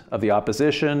impatient of the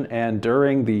opposition, and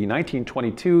during the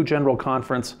 1922 General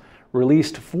Conference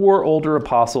released 4 older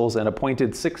apostles and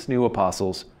appointed 6 new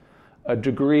apostles, a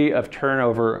degree of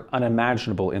turnover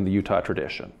unimaginable in the Utah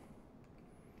tradition.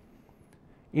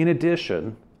 In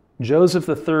addition, Joseph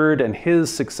III and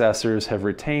his successors have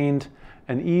retained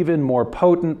an even more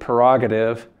potent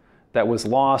prerogative that was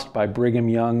lost by Brigham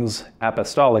Young's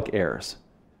apostolic heirs.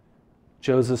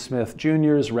 Joseph Smith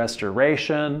Jr.'s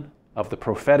restoration of the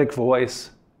prophetic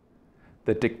voice,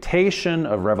 the dictation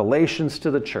of revelations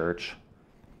to the church,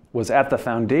 was at the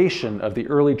foundation of the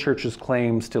early church's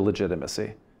claims to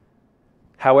legitimacy.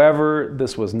 However,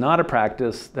 this was not a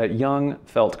practice that Young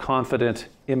felt confident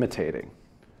imitating.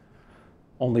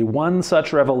 Only one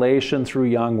such revelation through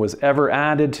Young was ever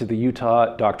added to the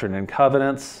Utah Doctrine and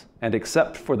Covenants, and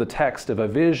except for the text of a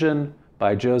vision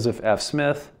by Joseph F.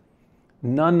 Smith,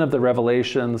 none of the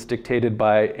revelations dictated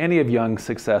by any of Young's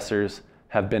successors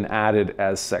have been added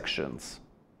as sections.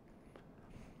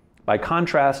 By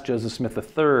contrast, Joseph Smith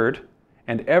III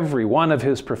and every one of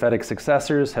his prophetic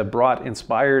successors have brought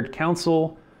inspired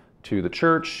counsel to the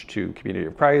church, to Community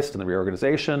of Christ, and the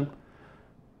reorganization,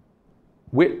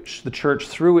 which the church,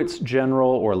 through its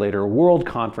general or later world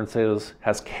conferences,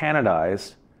 has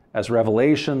canonized as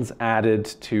revelations added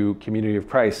to Community of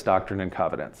Christ Doctrine and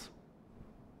Covenants.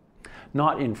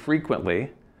 Not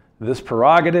infrequently, this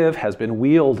prerogative has been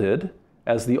wielded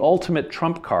as the ultimate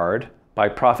trump card by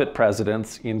prophet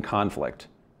presidents in conflict,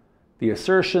 the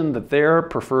assertion that their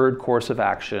preferred course of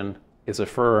action is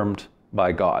affirmed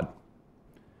by God.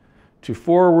 To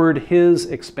forward his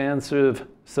expansive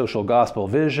social gospel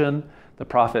vision, the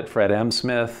prophet Fred M.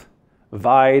 Smith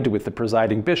vied with the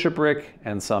presiding bishopric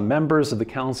and some members of the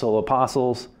Council of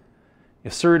Apostles,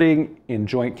 asserting in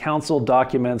joint council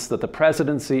documents that the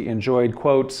presidency enjoyed,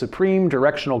 quote, supreme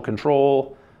directional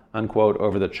control, unquote,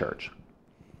 over the church.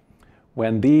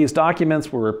 When these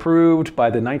documents were approved by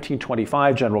the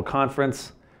 1925 General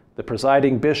Conference, the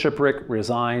presiding bishopric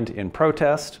resigned in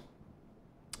protest.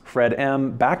 Fred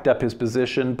M. backed up his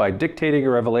position by dictating a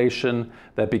revelation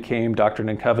that became Doctrine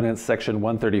and Covenants section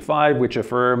 135, which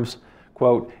affirms,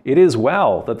 quote, it is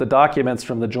well that the documents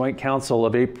from the Joint Council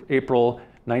of April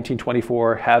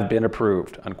 1924 have been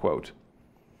approved, unquote.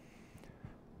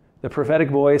 The prophetic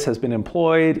voice has been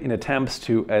employed in attempts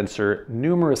to answer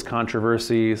numerous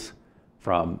controversies,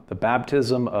 from the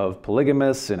baptism of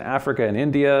polygamists in Africa and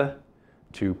India,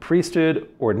 to priesthood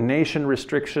ordination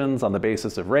restrictions on the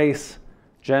basis of race,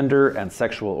 gender, and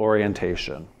sexual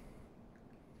orientation.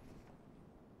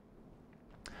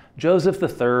 Joseph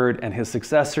III and his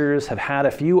successors have had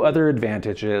a few other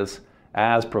advantages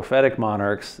as prophetic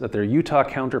monarchs that their Utah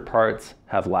counterparts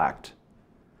have lacked.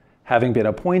 Having been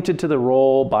appointed to the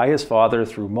role by his father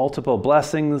through multiple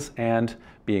blessings and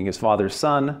being his father's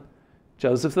son,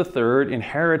 Joseph III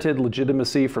inherited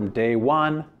legitimacy from day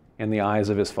one in the eyes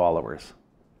of his followers.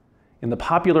 In the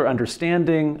popular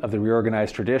understanding of the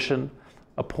reorganized tradition,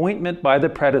 appointment by the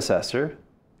predecessor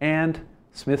and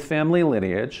Smith family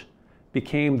lineage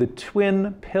became the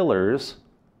twin pillars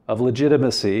of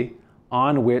legitimacy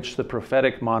on which the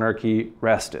prophetic monarchy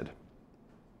rested.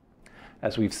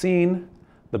 As we've seen,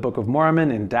 the Book of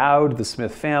Mormon endowed the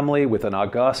Smith family with an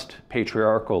august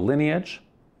patriarchal lineage.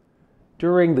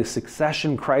 During the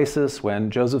succession crisis, when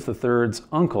Joseph III's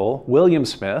uncle, William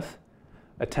Smith,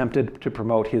 attempted to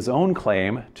promote his own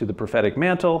claim to the prophetic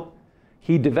mantle,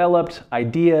 he developed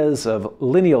ideas of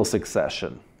lineal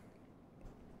succession.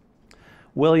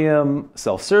 William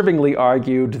self-servingly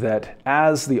argued that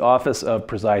as the office of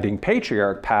presiding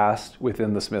patriarch passed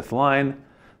within the Smith line,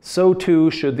 so too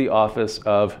should the office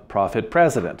of prophet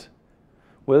president.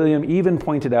 William even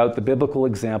pointed out the biblical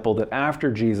example that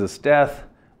after Jesus' death,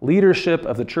 leadership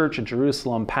of the church in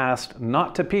Jerusalem passed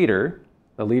not to Peter,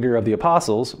 the leader of the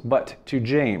apostles, but to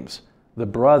James, the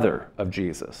brother of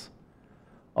Jesus.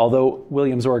 Although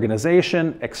William's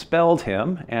organization expelled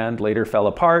him and later fell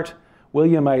apart,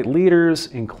 Williamite leaders,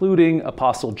 including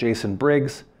Apostle Jason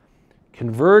Briggs,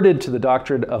 converted to the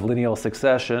doctrine of lineal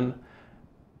succession,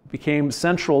 became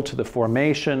central to the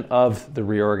formation of the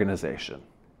reorganization.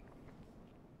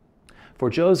 For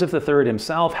Joseph III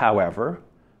himself, however,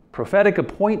 prophetic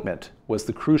appointment was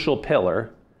the crucial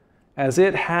pillar, as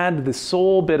it had the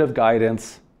sole bit of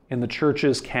guidance in the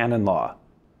church's canon law.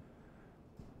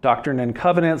 Doctrine and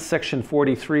Covenants, section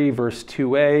 43, verse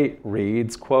 2a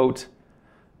reads, quote,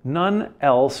 none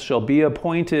else shall be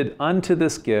appointed unto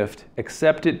this gift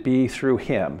except it be through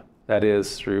him, that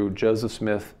is, through Joseph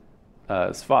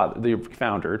Smith's father, the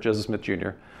founder, Joseph Smith Jr.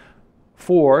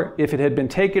 For if it had been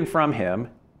taken from him,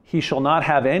 he shall not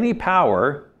have any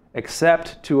power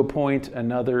except to appoint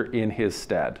another in his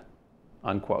stead,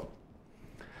 unquote.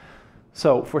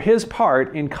 So for his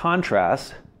part, in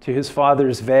contrast to his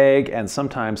father's vague and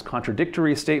sometimes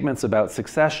contradictory statements about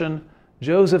succession,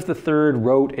 Joseph III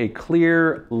wrote a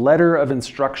clear letter of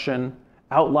instruction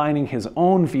outlining his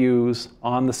own views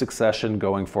on the succession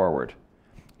going forward.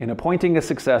 In appointing a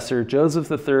successor, Joseph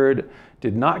III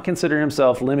did not consider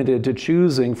himself limited to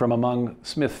choosing from among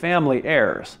Smith family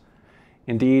heirs.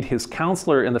 Indeed, his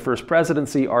counselor in the first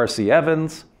presidency, R.C.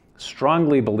 Evans,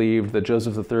 strongly believed that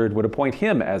Joseph III would appoint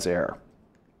him as heir.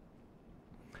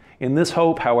 In this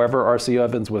hope, however, R.C.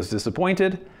 Evans was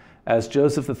disappointed, as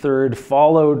Joseph III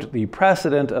followed the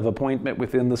precedent of appointment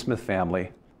within the Smith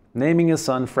family, naming his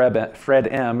son Fred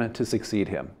M. to succeed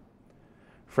him.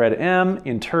 Fred M.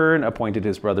 in turn appointed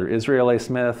his brother Israel A.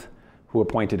 Smith, who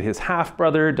appointed his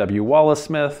half-brother W. Wallace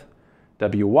Smith.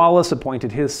 W. Wallace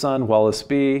appointed his son Wallace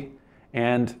B.,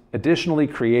 and additionally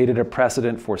created a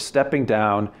precedent for stepping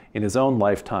down in his own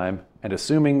lifetime and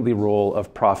assuming the role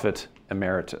of prophet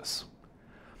emeritus.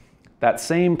 That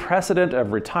same precedent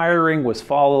of retiring was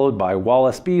followed by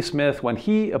Wallace B. Smith when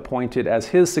he appointed as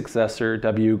his successor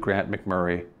W. Grant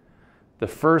McMurray, the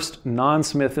first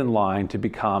non-Smith in line to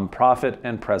become prophet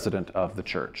and president of the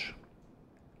church.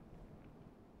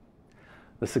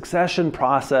 The succession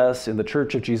process in the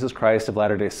Church of Jesus Christ of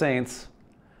Latter-day Saints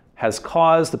has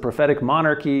caused the prophetic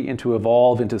monarchy to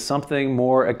evolve into something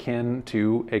more akin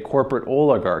to a corporate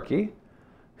oligarchy,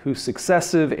 whose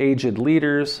successive aged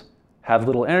leaders have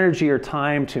little energy or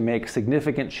time to make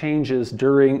significant changes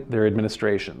during their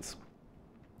administrations.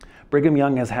 Brigham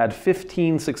Young has had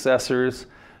 15 successors.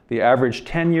 The average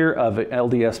tenure of an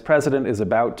LDS president is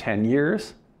about 10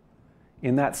 years.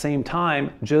 In that same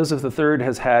time, Joseph III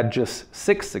has had just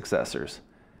 6 successors,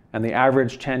 and the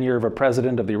average tenure of a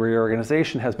president of the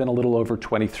reorganization has been a little over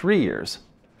 23 years.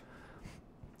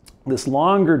 This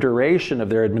longer duration of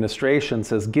their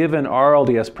administrations has given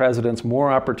RLDS presidents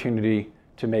more opportunity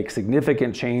to make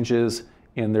significant changes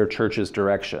in their church's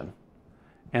direction.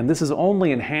 And this is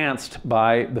only enhanced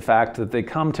by the fact that they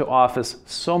come to office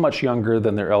so much younger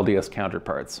than their LDS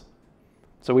counterparts.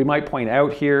 So we might point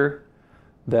out here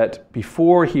that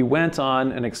before he went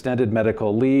on an extended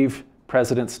medical leave,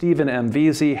 President Stephen M.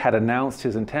 Vesey had announced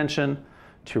his intention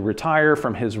to retire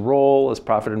from his role as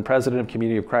prophet and president of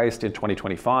Community of Christ in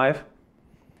 2025.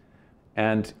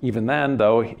 And even then,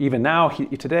 though, even now,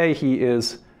 today he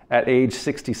is at age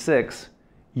 66,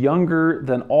 younger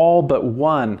than all but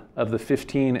one of the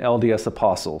 15 LDS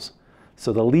apostles.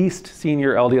 So the least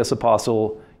senior LDS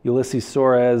apostle, Ulysses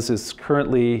Soares, is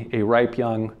currently a ripe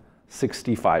young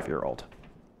 65-year-old.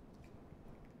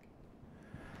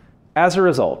 As a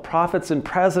result, prophets and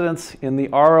presidents in the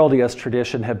RLDS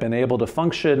tradition have been able to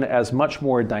function as much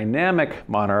more dynamic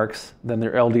monarchs than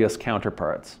their LDS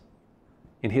counterparts.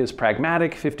 In his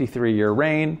pragmatic 53-year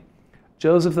reign,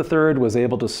 Joseph III was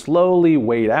able to slowly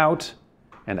wait out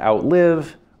and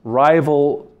outlive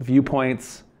rival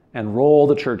viewpoints and roll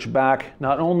the church back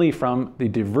not only from the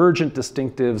divergent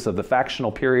distinctives of the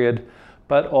factional period,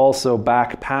 but also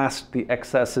back past the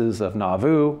excesses of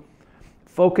Nauvoo,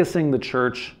 focusing the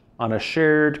church on a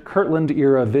shared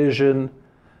Kirtland-era vision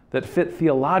that fit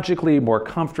theologically more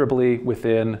comfortably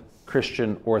within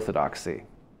Christian orthodoxy.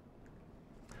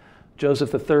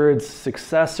 Joseph III's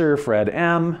successor, Fred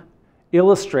M.,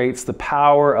 illustrates the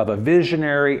power of a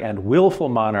visionary and willful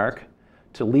monarch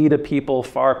to lead a people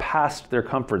far past their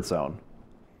comfort zone.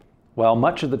 While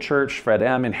much of the church Fred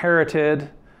M. inherited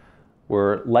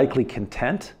were likely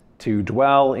content to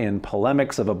dwell in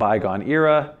polemics of a bygone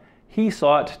era, he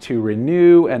sought to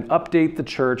renew and update the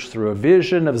church through a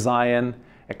vision of Zion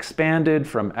expanded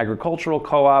from agricultural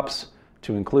co-ops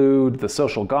to include the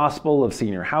social gospel of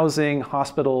senior housing,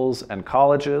 hospitals, and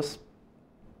colleges.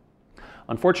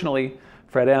 Unfortunately,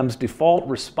 Fred M.'s default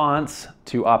response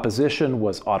to opposition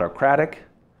was autocratic,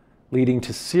 leading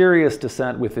to serious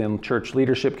dissent within church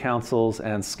leadership councils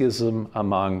and schism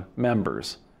among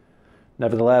members.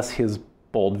 Nevertheless, his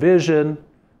bold vision,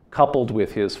 coupled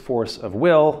with his force of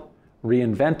will,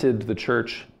 reinvented the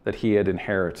church that he had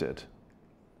inherited.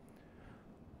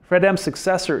 Fred M.'s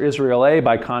successor, Israel A.,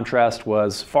 by contrast,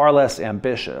 was far less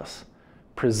ambitious,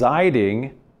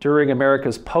 presiding during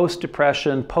America's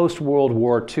post-Depression, post-World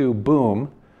War II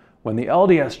boom, when the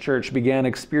LDS Church began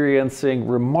experiencing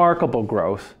remarkable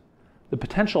growth. The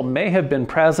potential may have been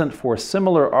present for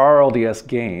similar RLDS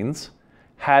gains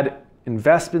had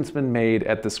investments been made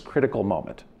at this critical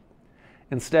moment.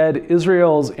 Instead,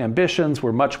 Israel's ambitions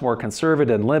were much more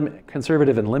conservative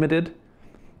and limited: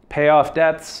 pay off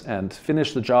debts and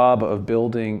finish the job of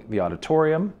building the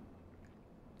auditorium.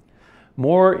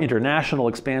 More international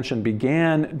expansion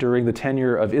began during the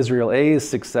tenure of Israel A's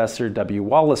successor, W.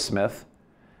 Wallace Smith.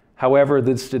 However,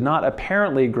 this did not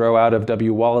apparently grow out of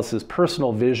W. Wallace's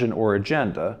personal vision or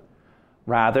agenda.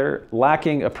 Rather,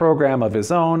 lacking a program of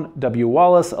his own, W.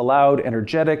 Wallace allowed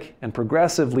energetic and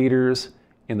progressive leaders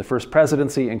in the First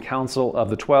Presidency and Council of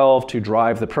the 12 to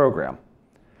drive the program.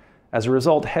 As a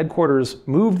result, headquarters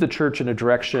moved the church in a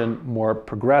direction more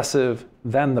progressive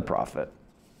than the prophet.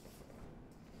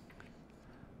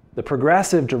 The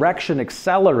progressive direction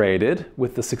accelerated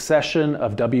with the succession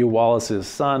of W. Wallace's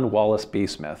son, Wallace B.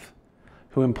 Smith,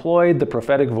 who employed the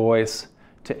prophetic voice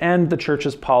to end the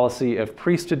church's policy of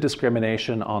priesthood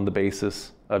discrimination on the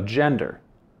basis of gender.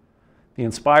 The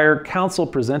inspired council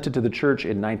presented to the church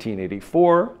in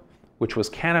 1984, which was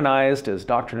canonized as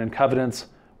Doctrine and Covenants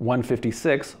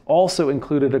 156, also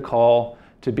included a call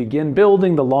to begin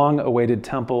building the long-awaited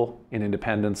temple in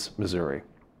Independence, Missouri.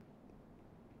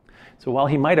 So while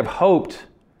he might have hoped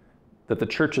that the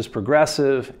church's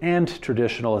progressive and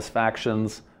traditionalist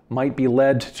factions might be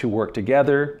led to work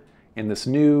together in this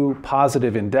new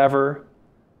positive endeavor,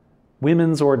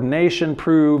 women's ordination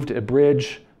proved a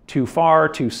bridge too far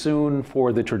too soon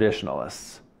for the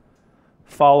traditionalists.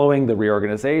 Following the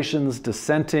reorganization's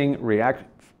dissenting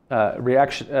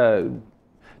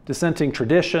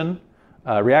tradition,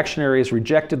 reactionaries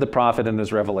rejected the prophet and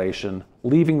his revelation,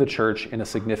 leaving the church in a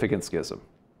significant schism.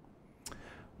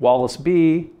 Wallace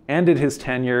B. ended his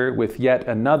tenure with yet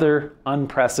another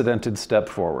unprecedented step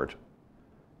forward.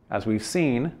 As we've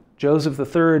seen, Joseph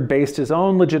III based his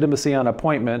own legitimacy on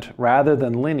appointment rather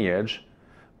than lineage,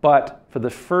 but for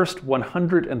the first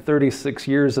 136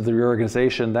 years of the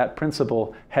reorganization, that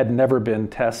principle had never been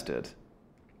tested.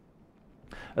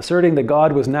 Asserting that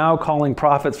God was now calling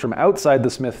prophets from outside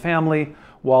the Smith family,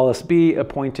 Wallace B.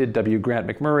 appointed W. Grant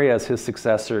McMurray as his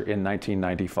successor in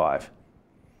 1995.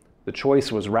 The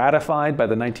choice was ratified by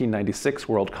the 1996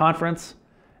 World Conference,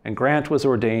 and Grant was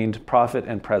ordained prophet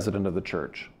and president of the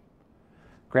church.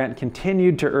 Grant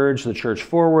continued to urge the church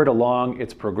forward along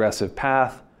its progressive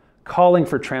path, calling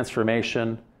for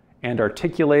transformation and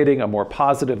articulating a more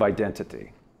positive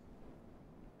identity.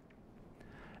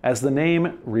 As the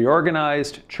name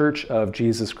Reorganized Church of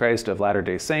Jesus Christ of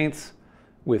Latter-day Saints,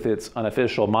 with its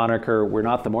unofficial moniker, We're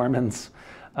Not the Mormons,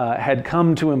 had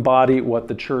come to embody what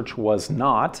the church was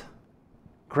not,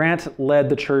 Grant led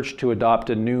the church to adopt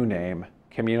a new name,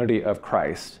 Community of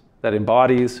Christ, that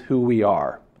embodies who we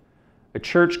are, a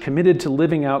church committed to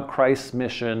living out Christ's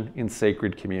mission in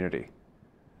sacred community.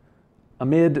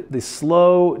 Amid the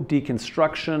slow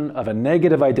deconstruction of a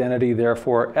negative identity,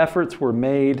 therefore, efforts were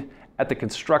made at the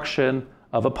construction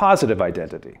of a positive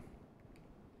identity.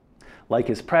 Like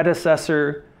his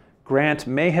predecessor, Grant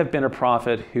may have been a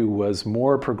prophet who was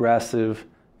more progressive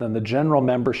than the general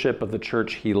membership of the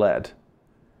church he led.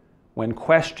 When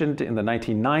questioned in the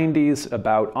 1990s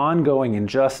about ongoing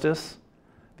injustice,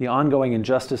 the ongoing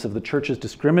injustice of the church's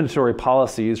discriminatory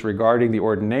policies regarding the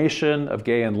ordination of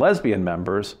gay and lesbian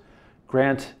members,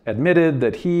 Grant admitted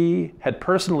that he had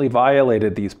personally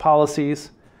violated these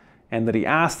policies and that he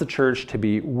asked the church to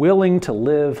be willing to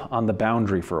live on the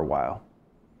boundary for a while.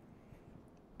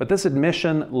 But this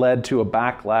admission led to a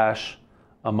backlash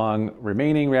among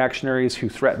remaining reactionaries who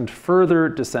threatened further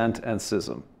dissent and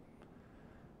schism.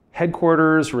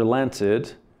 Headquarters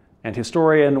relented, and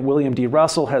historian William D.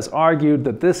 Russell has argued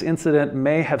that this incident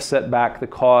may have set back the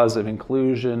cause of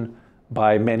inclusion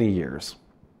by many years.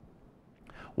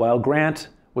 While Grant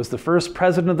was the first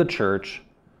president of the church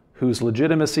whose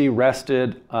legitimacy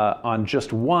rested on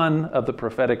just one of the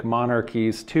prophetic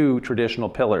monarchy's two traditional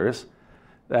pillars,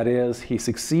 that is, he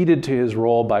succeeded to his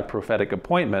role by prophetic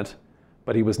appointment,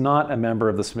 but he was not a member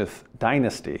of the Smith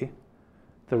dynasty,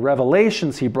 the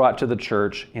revelations he brought to the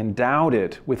church endowed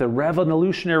it with a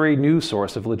revolutionary new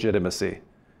source of legitimacy,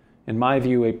 in my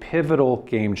view, a pivotal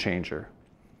game changer.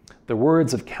 The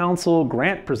words of counsel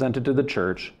Grant presented to the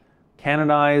church,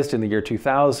 canonized in the year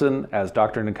 2000 as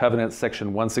Doctrine and Covenants,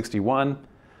 section 161,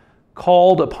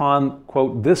 called upon,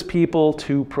 quote, this people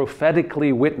to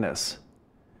prophetically witness.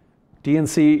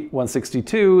 D&C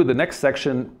 162, the next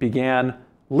section began,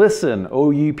 listen,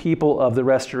 O ye people of the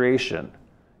restoration,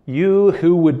 you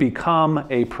who would become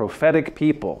a prophetic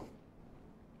people.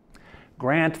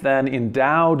 Grant then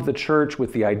endowed the church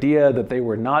with the idea that they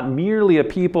were not merely a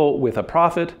people with a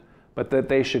prophet, but that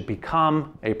they should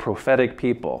become a prophetic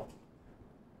people.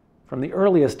 From the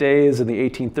earliest days in the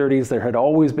 1830s, there had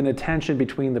always been a tension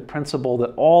between the principle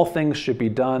that all things should be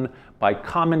done by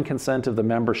common consent of the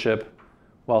membership,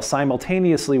 while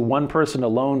simultaneously one person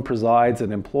alone presides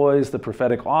and employs the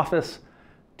prophetic office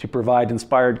to provide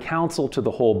inspired counsel to the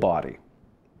whole body.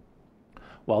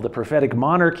 While the prophetic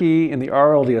monarchy in the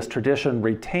RLDS tradition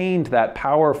retained that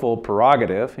powerful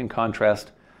prerogative, in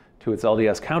contrast to its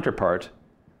LDS counterpart,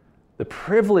 the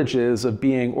privileges of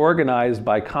being organized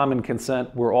by common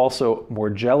consent were also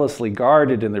more jealously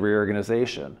guarded in the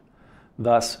reorganization.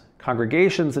 Thus,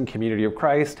 congregations in Community of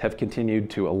Christ have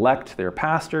continued to elect their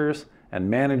pastors and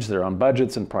manage their own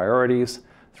budgets and priorities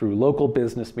through local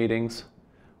business meetings,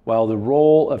 while the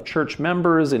role of church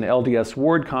members in LDS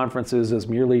ward conferences is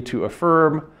merely to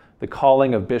affirm the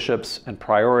calling of bishops and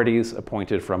priorities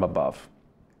appointed from above.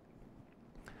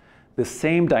 This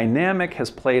same dynamic has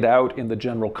played out in the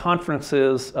general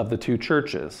conferences of the two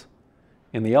churches.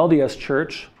 In the LDS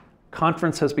Church,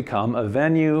 conference has become a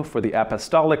venue for the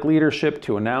apostolic leadership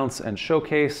to announce and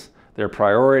showcase their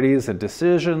priorities and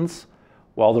decisions,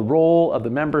 while the role of the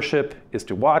membership is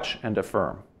to watch and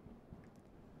affirm.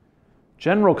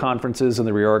 General conferences in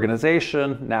the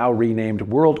reorganization, now renamed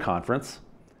World Conference,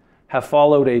 have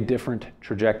followed a different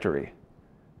trajectory.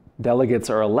 Delegates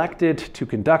are elected to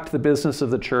conduct the business of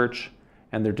the church,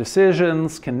 and their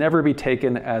decisions can never be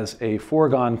taken as a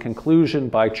foregone conclusion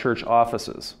by church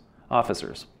officers.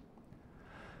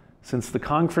 Since the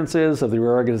conferences of the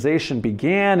reorganization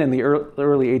began in the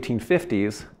early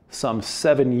 1850s, some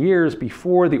 7 years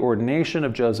before the ordination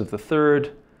of Joseph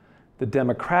III, the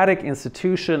democratic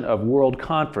institution of World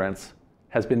Conference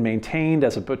has been maintained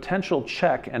as a potential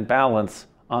check and balance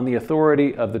on the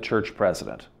authority of the church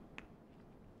president.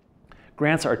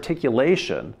 Grant's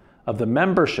articulation of the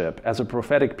membership as a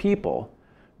prophetic people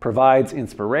provides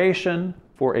inspiration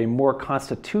for a more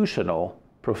constitutional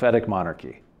prophetic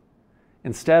monarchy.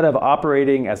 Instead of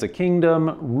operating as a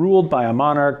kingdom ruled by a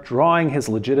monarch drawing his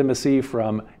legitimacy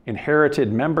from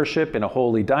inherited membership in a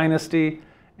holy dynasty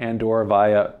and/or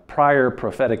via prior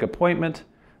prophetic appointment,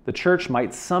 the church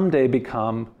might someday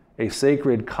become a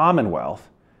sacred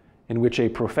commonwealth in which a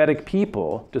prophetic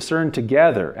people discern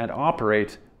together and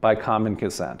operate by common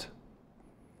consent.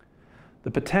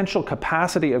 The potential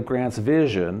capacity of Grant's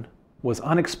vision was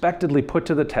unexpectedly put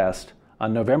to the test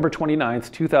on November 29,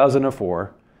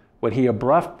 2004, when he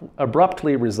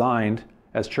abruptly resigned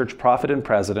as church prophet and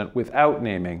president without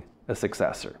naming a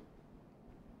successor.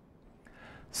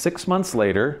 6 months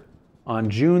later, on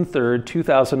June 3,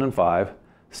 2005,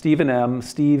 Steve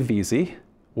Veazey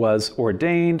was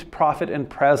ordained prophet and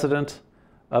president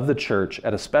of the church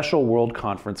at a special world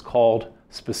conference called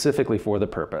specifically for the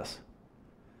purpose.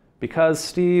 Because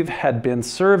Steve had been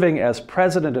serving as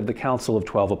president of the Council of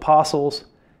 12 Apostles,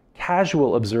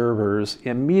 casual observers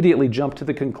immediately jumped to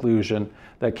the conclusion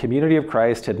that Community of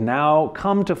Christ had now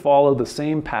come to follow the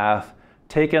same path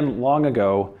taken long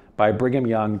ago by Brigham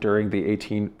Young during the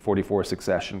 1844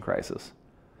 succession crisis.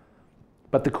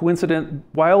 But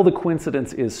while the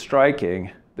coincidence is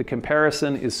striking, the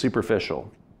comparison is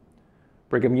superficial.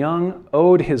 Brigham Young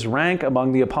owed his rank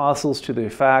among the apostles to the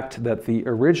fact that the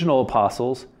original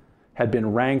apostles had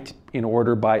been ranked in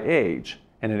order by age,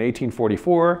 and in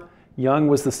 1844, Young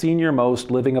was the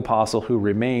senior-most living apostle who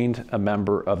remained a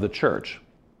member of the church.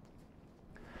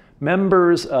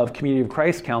 Members of Community of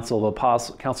Christ Council of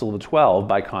the 12,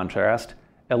 by contrast,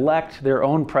 elect their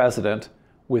own president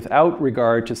without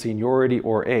regard to seniority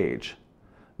or age.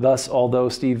 Thus, although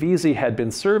Steve Veazey had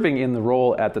been serving in the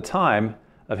role at the time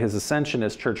of his ascension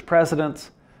as church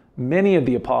president, many of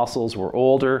the apostles were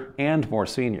older and more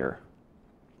senior.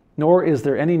 Nor is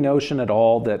there any notion at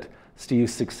all that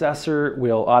Steve's successor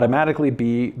will automatically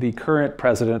be the current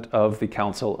president of the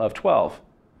Council of 12.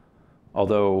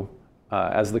 Although,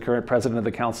 as the current president of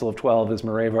the Council of 12 is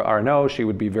Mareva Arnaud, she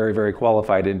would be very, very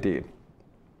qualified indeed.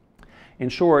 In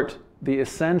short, the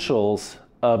essentials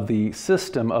of the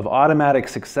system of automatic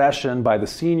succession by the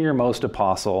senior-most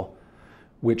apostle,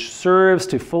 which serves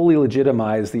to fully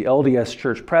legitimize the LDS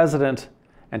Church president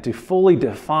and to fully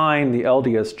define the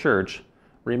LDS Church,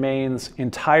 remains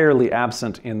entirely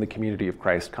absent in the Community of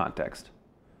Christ context.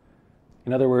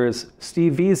 In other words,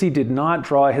 Steve Veazey did not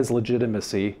draw his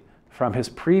legitimacy from his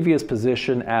previous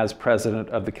position as president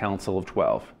of the Council of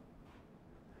 12.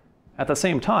 At the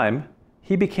same time,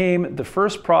 he became the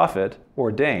first prophet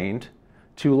ordained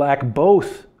to lack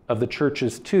both of the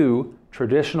church's two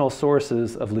traditional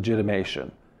sources of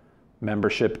legitimation: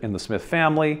 membership in the Smith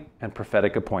family and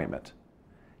prophetic appointment.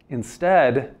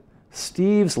 Instead,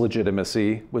 Steve's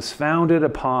legitimacy was founded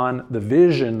upon the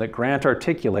vision that Grant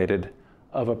articulated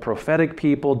of a prophetic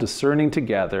people discerning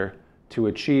together to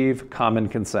achieve common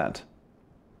consent.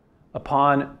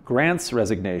 Upon Grant's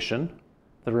resignation,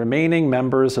 the remaining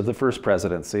members of the First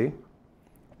Presidency,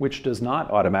 which does not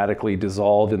automatically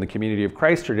dissolve in the Community of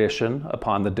Christ tradition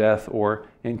upon the death or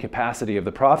incapacity of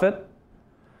the prophet,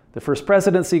 the First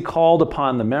Presidency called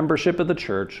upon the membership of the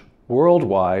church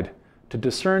worldwide to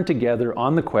discern together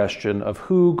on the question of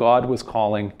who God was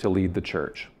calling to lead the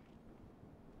church.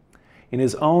 In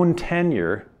his own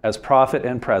tenure as prophet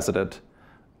and president,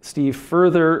 Steve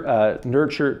furthered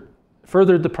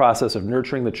the process of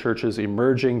nurturing the church's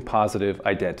emerging positive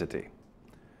identity.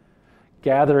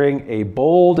 Gathering a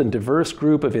bold and diverse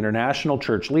group of international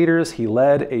church leaders, he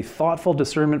led a thoughtful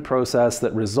discernment process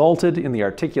that resulted in the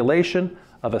articulation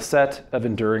of a set of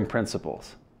enduring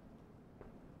principles.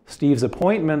 Steve's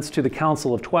appointments to the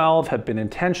Council of 12 have been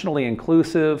intentionally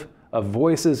inclusive of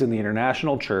voices in the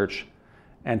international church,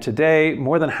 and today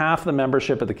more than half the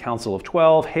membership of the Council of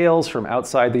 12 hails from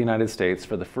outside the United States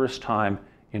for the first time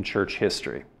in church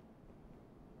history.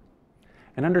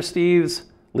 And under Steve's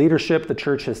leadership, the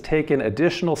church has taken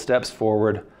additional steps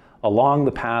forward along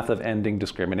the path of ending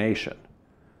discrimination.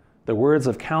 The words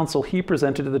of counsel he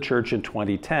presented to the church in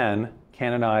 2010,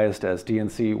 canonized as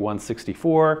D&C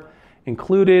 164,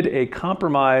 included a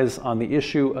compromise on the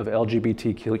issue of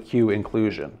LGBTQ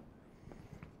inclusion.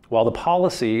 While the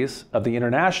policies of the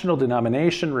international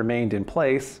denomination remained in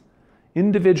place,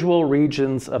 individual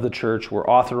regions of the church were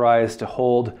authorized to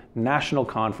hold national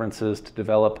conferences to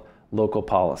develop local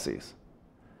policies.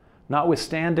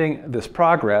 Notwithstanding this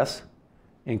progress,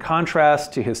 in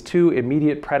contrast to his two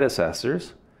immediate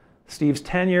predecessors, Steve's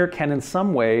tenure can in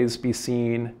some ways be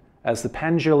seen as the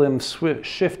pendulum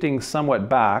shifting somewhat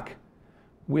back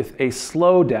with a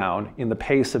slowdown in the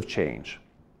pace of change.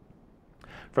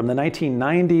 From the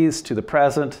 1990s to the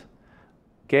present,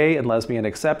 gay and lesbian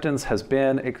acceptance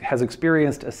has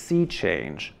experienced a sea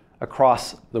change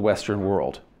across the Western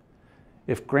world.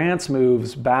 If Grant's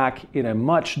moves back in a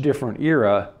much different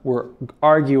era were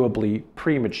arguably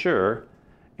premature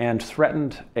and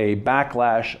threatened a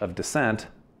backlash of dissent,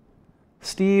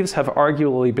 Steve's have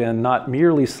arguably been not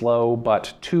merely slow,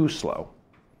 but too slow.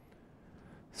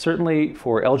 Certainly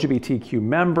for LGBTQ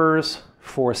members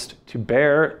forced to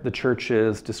bear the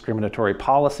church's discriminatory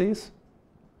policies,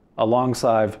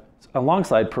 alongside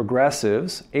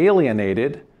progressives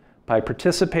alienated by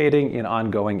participating in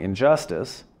ongoing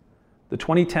injustice, the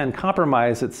 2010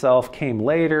 compromise itself came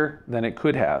later than it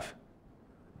could have.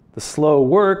 The slow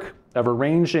work of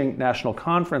arranging national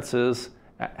conferences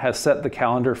has set the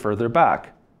calendar further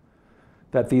back.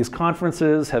 That these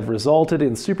conferences have resulted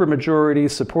in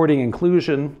supermajorities supporting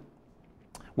inclusion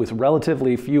with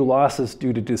relatively few losses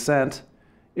due to dissent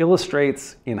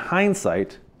illustrates in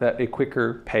hindsight that a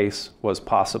quicker pace was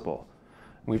possible.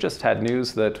 We've just had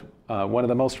news that one of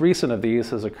the most recent of these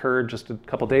has occurred just a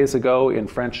couple days ago in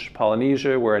French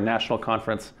Polynesia, where a national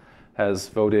conference has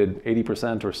voted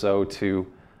 80% or so to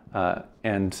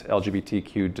end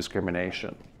LGBTQ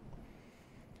discrimination.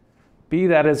 Be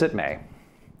that as it may,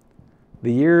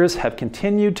 the years have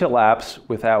continued to lapse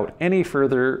without any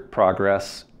further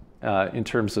progress in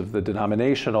terms of the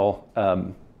denominational,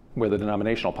 where the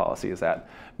denominational policy is at,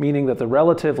 meaning that the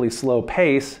relatively slow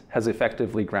pace has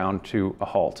effectively ground to a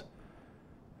halt.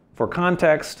 For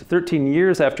context, 13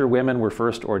 years after women were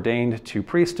first ordained to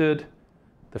priesthood,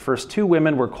 the first two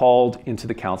women were called into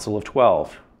the Council of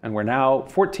 12, and we're now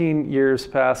 14 years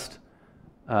past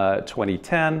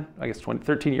 2010,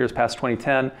 13 years past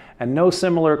 2010, and no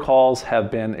similar calls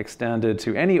have been extended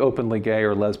to any openly gay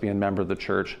or lesbian member of the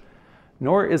church,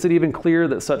 nor is it even clear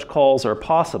that such calls are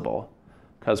possible,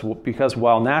 because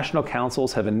while national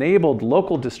councils have enabled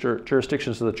local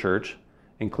jurisdictions of the church,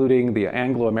 including the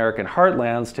Anglo-American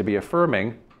heartlands, to be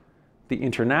affirming, the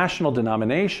international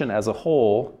denomination as a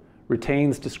whole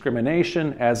retains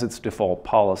discrimination as its default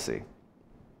policy.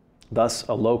 Thus,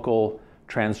 a local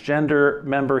transgender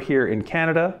member here in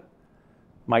Canada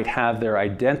might have their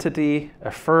identity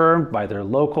affirmed by their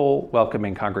local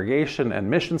welcoming congregation and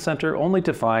mission center, only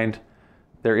to find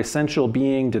their essential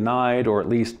being denied or at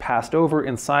least passed over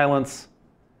in silence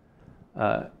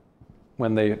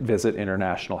when they visit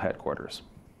international headquarters.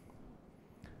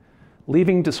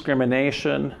 Leaving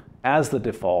discrimination as the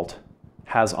default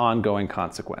has ongoing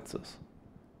consequences.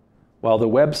 While the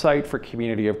website for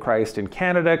Community of Christ in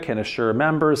Canada can assure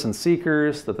members and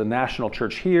seekers that the national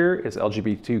church here is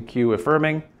LGBTQ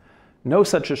affirming, no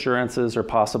such assurances are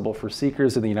possible for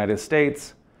seekers in the United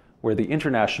States, where the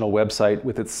international website,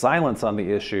 with its silence on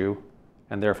the issue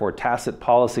and therefore tacit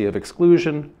policy of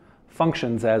exclusion,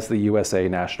 functions as the USA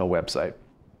national website.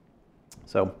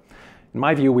 So, in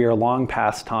my view, we are long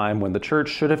past time when the church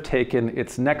should have taken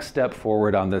its next step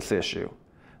forward on this issue.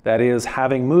 That is,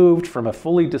 having moved from a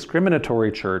fully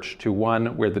discriminatory church to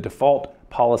one where the default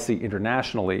policy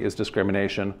internationally is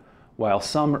discrimination, while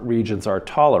some regions are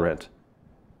tolerant,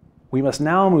 we must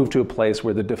now move to a place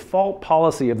where the default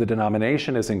policy of the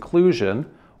denomination is inclusion,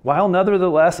 while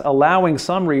nevertheless allowing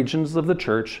some regions of the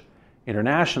church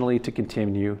internationally to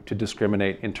continue to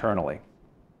discriminate internally.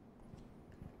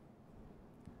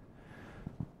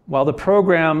 While the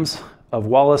programs of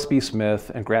Wallace B. Smith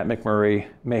and Grant McMurray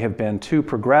may have been too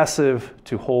progressive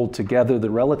to hold together the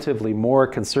relatively more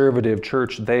conservative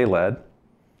church they led,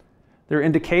 there are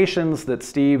indications that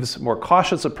Steve's more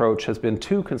cautious approach has been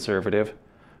too conservative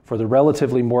for the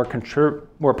relatively more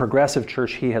progressive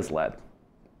church he has led.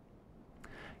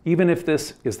 Even if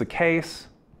this is the case,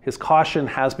 his caution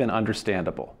has been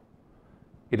understandable.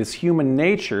 It is human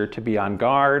nature to be on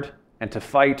guard and to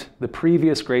fight the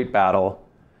previous great battle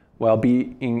while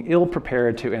being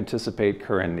ill-prepared to anticipate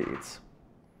current needs.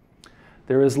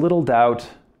 There is little doubt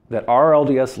that our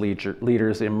LDS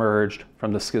leaders emerged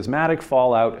from the schismatic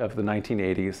fallout of the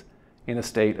 1980s in a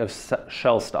state of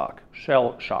shell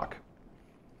shock.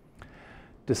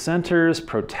 Dissenters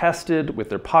protested with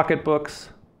their pocketbooks,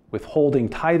 withholding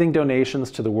tithing donations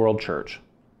to the World Church.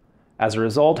 As a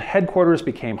result, headquarters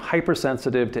became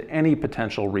hypersensitive to any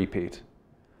potential repeat.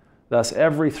 Thus,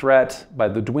 every threat by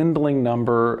the dwindling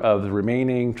number of the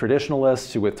remaining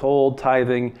traditionalists to withhold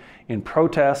tithing in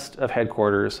protest of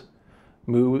headquarters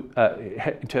moves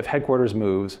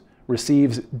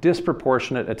receives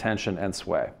disproportionate attention and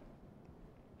sway.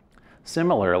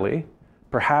 Similarly,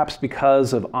 perhaps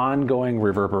because of ongoing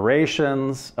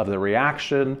reverberations of the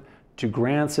reaction to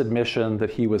Grant's admission that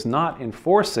he was not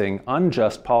enforcing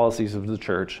unjust policies of the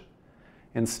church,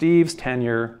 in Steve's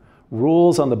tenure,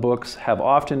 rules on the books have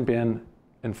often been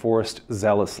enforced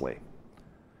zealously.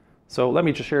 So let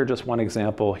me just share one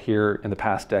example here in the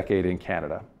past decade in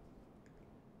Canada.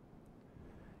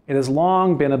 It has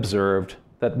long been observed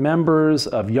that members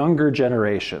of younger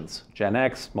generations, Gen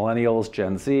X, Millennials,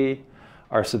 Gen Z,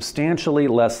 are substantially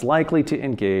less likely to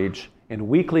engage in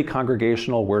weekly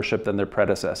congregational worship than their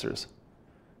predecessors.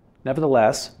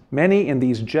 Nevertheless, many in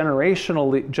these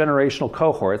generational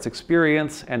cohorts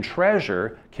experience and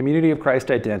treasure Community of Christ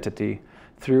identity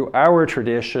through our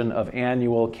tradition of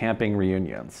annual camping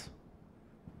reunions.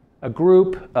 A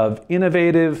group of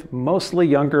innovative, mostly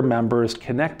younger members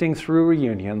connecting through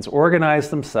reunions organize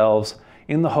themselves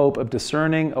in the hope of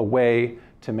discerning a way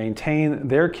to maintain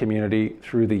their community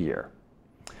through the year.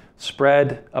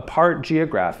 Spread apart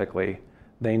geographically,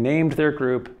 they named their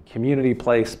group Community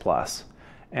Place Plus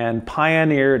and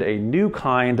pioneered a new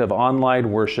kind of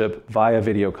online worship via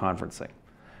video conferencing.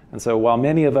 And so while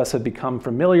many of us have become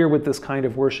familiar with this kind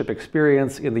of worship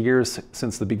experience in the years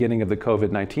since the beginning of the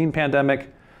COVID-19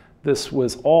 pandemic, this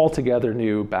was altogether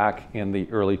new back in the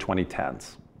early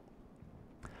 2010s.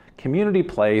 Community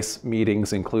Place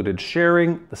meetings included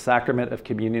sharing the sacrament of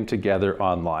communion together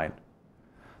online.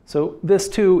 So this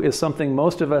too is something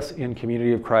most of us in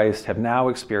Community of Christ have now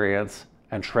experienced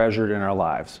and treasured in our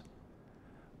lives.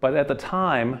 But at the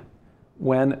time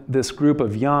when this group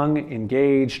of young,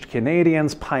 engaged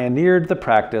Canadians pioneered the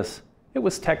practice, it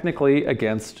was technically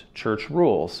against church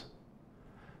rules.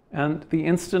 And the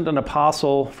instant an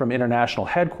apostle from international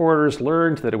headquarters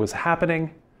learned that it was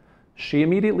happening, she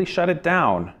immediately shut it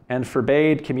down and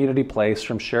forbade Community Place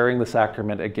from sharing the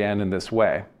sacrament again in this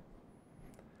way.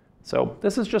 So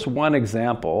this is just one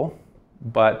example,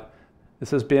 but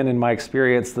this has been, in my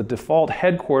experience, the default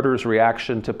headquarters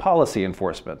reaction to policy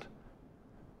enforcement.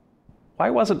 Why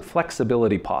wasn't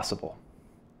flexibility possible?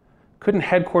 Couldn't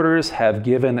headquarters have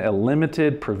given a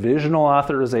limited provisional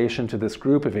authorization to this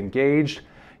group of engaged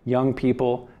young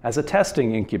people as a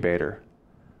testing incubator,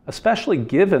 especially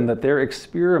given that their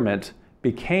experiment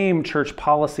became church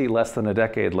policy less than a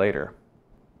decade later?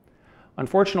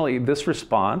 Unfortunately, this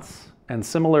response and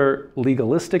similar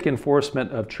legalistic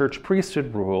enforcement of church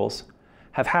priesthood rules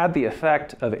have had the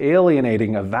effect of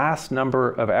alienating a vast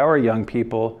number of our young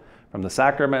people from the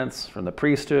sacraments, from the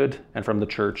priesthood, and from the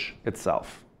church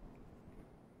itself.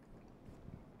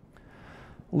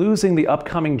 Losing the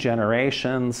upcoming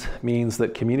generations means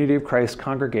that Community of Christ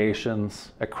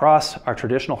congregations across our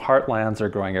traditional heartlands are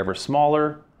growing ever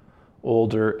smaller,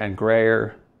 older, and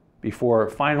grayer before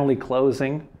finally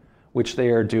closing, which they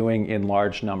are doing in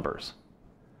large numbers.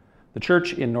 The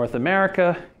church in North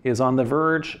America is on the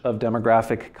verge of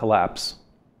demographic collapse.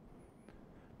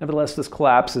 Nevertheless, this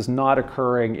collapse is not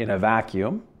occurring in a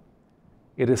vacuum.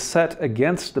 It is set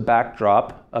against the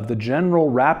backdrop of the general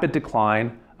rapid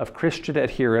decline of Christian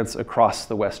adherence across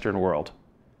the Western world.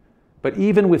 But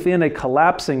even within a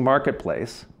collapsing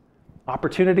marketplace,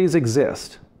 opportunities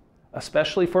exist,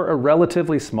 especially for a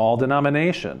relatively small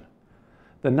denomination.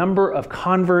 The number of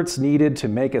converts needed to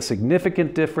make a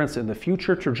significant difference in the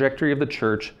future trajectory of the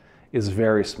church is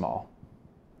very small.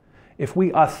 If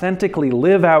we authentically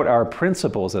live out our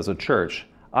principles as a church,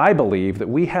 I believe that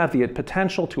we have the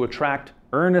potential to attract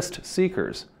earnest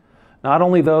seekers, not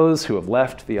only those who have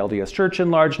left the LDS Church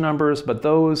in large numbers, but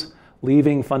those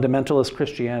leaving fundamentalist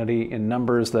Christianity in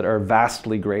numbers that are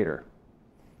vastly greater.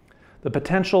 The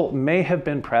potential may have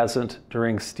been present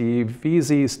during Steve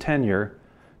Veazey's tenure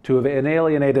to have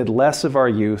alienated less of our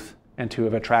youth and to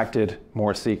have attracted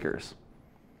more seekers.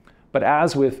 But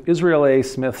as with Israel A.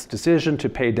 Smith's decision to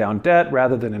pay down debt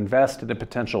rather than invest in a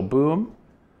potential boom,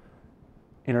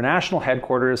 international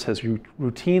headquarters has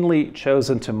routinely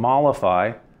chosen to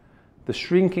mollify the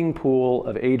shrinking pool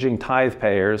of aging tithe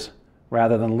payers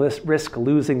rather than risk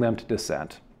losing them to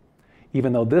dissent,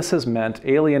 even though this has meant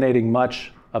alienating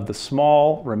much of the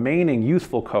small remaining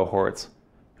youthful cohorts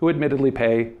who admittedly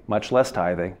pay much less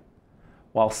tithing,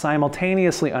 while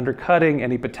simultaneously undercutting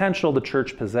any potential the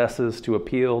church possesses to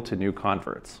appeal to new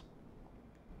converts.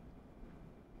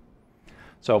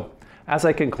 So, as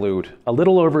I conclude, a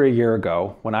little over a year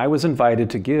ago, when I was invited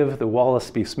to give the Wallace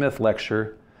B. Smith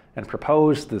lecture and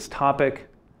proposed this topic,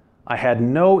 I had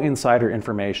no insider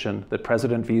information that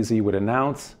President Vesey would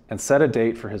announce and set a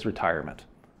date for his retirement.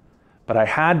 But I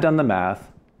had done the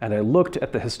math, and I looked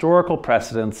at the historical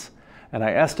precedents, and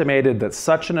I estimated that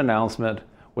such an announcement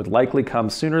would likely come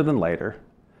sooner than later,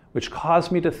 which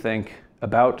caused me to think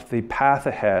about the path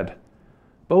ahead,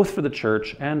 both for the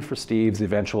church and for Steve's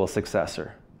eventual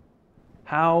successor.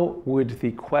 How would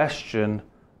the question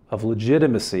of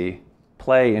legitimacy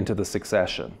play into the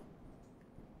succession?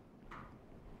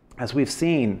 As we've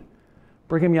seen,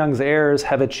 Brigham Young's heirs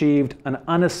have achieved an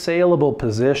unassailable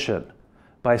position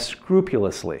by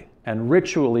scrupulously and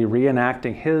ritually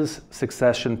reenacting his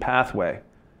succession pathway.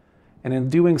 And in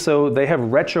doing so, they have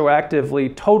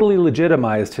retroactively totally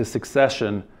legitimized his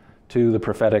succession to the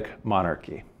prophetic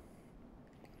monarchy.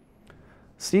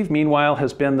 Steve, meanwhile,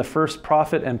 has been the first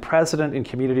prophet and president in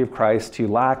Community of Christ to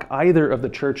lack either of the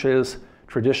church's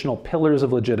traditional pillars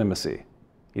of legitimacy.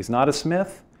 He's not a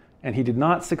Smith, and he did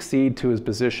not succeed to his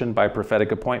position by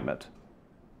prophetic appointment.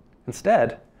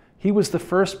 Instead, he was the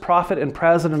first prophet and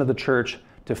president of the church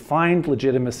to find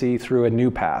legitimacy through a new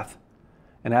path,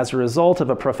 and as a result of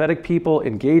a prophetic people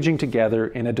engaging together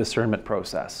in a discernment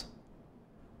process.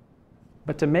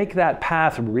 But to make that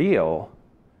path real,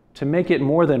 to make it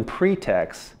more than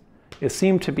pretext, it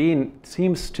seems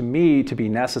to me to be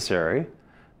necessary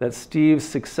that Steve's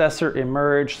successor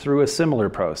emerge through a similar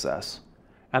process,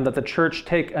 and that the church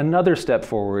take another step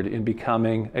forward in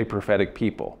becoming a prophetic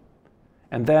people.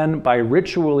 And then, by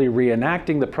ritually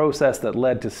reenacting the process that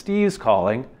led to Steve's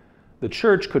calling, the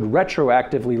church could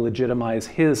retroactively legitimize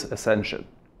his accession.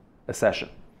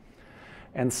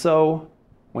 And so,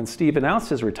 when Steve announced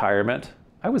his retirement,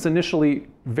 I was initially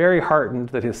very heartened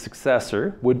that his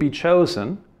successor would be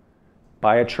chosen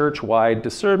by a church-wide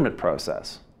discernment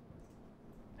process.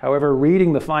 However,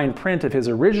 reading the fine print of his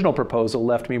original proposal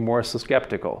left me more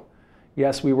skeptical.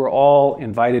 Yes, we were all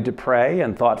invited to pray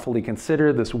and thoughtfully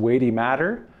consider this weighty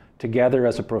matter together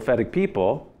as a prophetic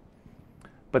people,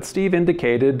 but Steve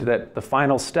indicated that the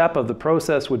final step of the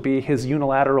process would be his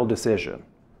unilateral decision.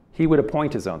 He would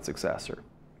appoint his own successor.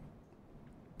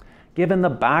 Given the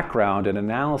background and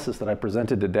analysis that I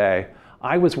presented today,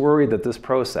 I was worried that this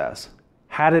process,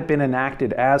 had it been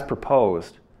enacted as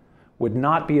proposed, would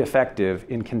not be effective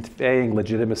in conveying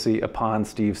legitimacy upon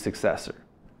Steve's successor.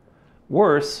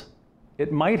 Worse,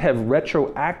 it might have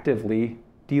retroactively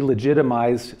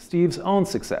delegitimized Steve's own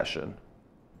succession.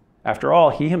 After all,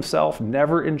 he himself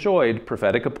never enjoyed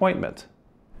prophetic appointment.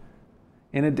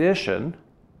 In addition,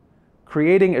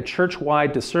 creating a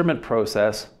church-wide discernment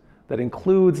process that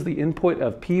includes the input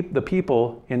of the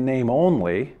people in name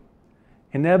only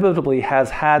inevitably has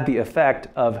had the effect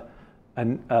of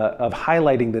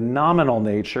highlighting the nominal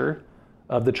nature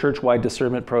of the church-wide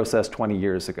discernment process 20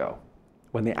 years ago,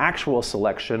 when the actual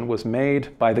selection was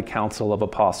made by the Council of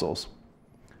Apostles.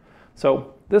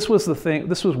 So this was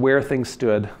where things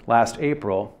stood last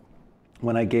April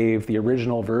when I gave the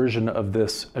original version of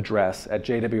this address at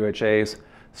JWHA's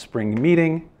spring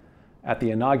meeting at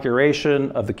the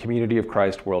inauguration of the Community of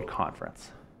Christ World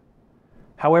Conference.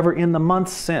 However, in the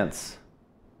months since,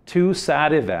 two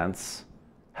sad events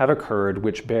have occurred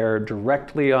which bear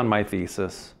directly on my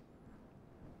thesis,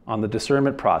 on the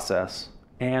discernment process,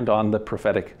 and on the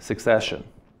prophetic succession.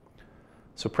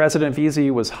 So President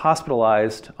Vesey was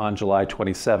hospitalized on July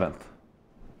 27th.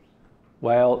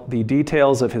 While the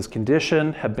details of his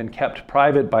condition have been kept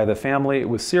private by the family, it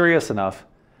was serious enough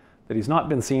that he's not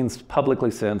been seen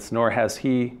publicly since, nor has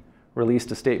he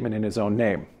released a statement in his own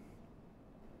name.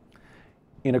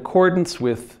 In accordance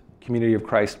with Community of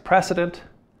Christ precedent,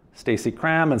 Stacey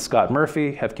Cram and Scott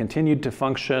Murphy have continued to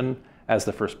function as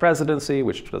the First Presidency,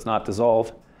 which does not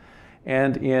dissolve.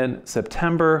 And in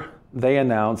September, they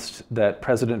announced that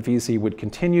President Vesey would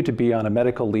continue to be on a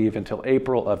medical leave until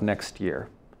April of next year.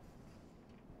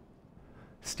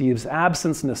 Steve's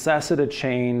absence necessitated a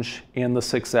change in the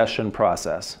succession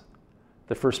process.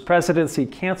 The First Presidency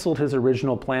canceled his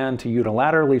original plan to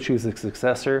unilaterally choose a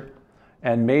successor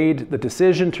and made the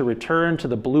decision to return to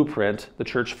the blueprint the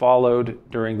church followed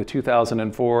during the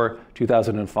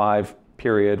 2004-2005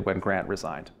 period when Grant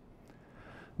resigned.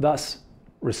 Thus,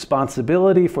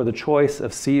 responsibility for the choice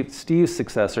of Steve's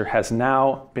successor has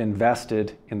now been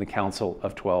vested in the Council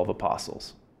of 12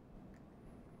 Apostles.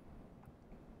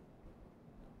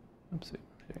 Oopsie,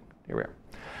 here we are.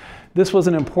 This was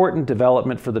an important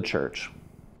development for the church.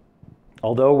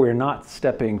 Although we're not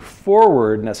stepping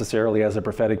forward necessarily as a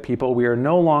prophetic people, we are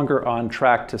no longer on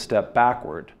track to step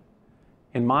backward.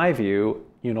 In my view,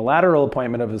 unilateral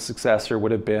appointment of a successor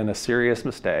would have been a serious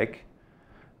mistake,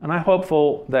 and I'm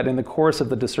hopeful that in the course of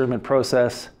the discernment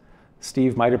process,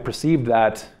 Steve might have perceived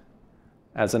that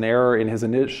as an error in his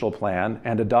initial plan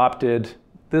and adopted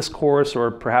this course, or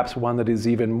perhaps one that is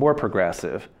even more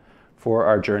progressive for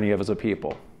our journey as a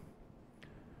people.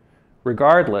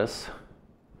 Regardless,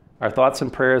 our thoughts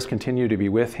and prayers continue to be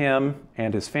with him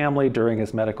and his family during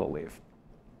his medical leave.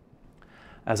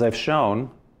 As I've shown,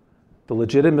 the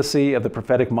legitimacy of the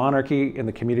prophetic monarchy in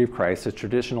the community of Christ is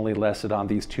traditionally rested on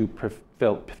these two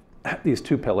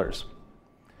pillars.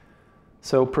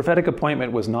 So prophetic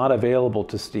appointment was not available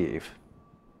to Steve.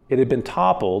 It had been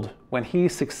toppled when he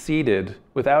succeeded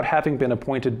without having been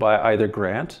appointed by either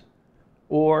Grant,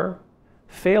 or,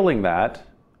 failing that,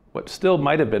 what still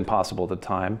might have been possible at the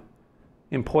time,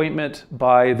 appointment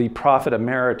by the prophet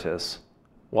emeritus,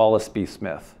 Wallace B.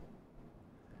 Smith.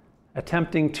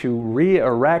 Attempting to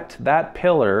re-erect that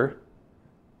pillar,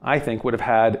 I think, would have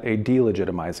had a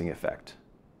delegitimizing effect.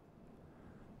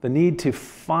 The need to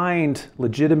find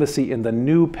legitimacy in the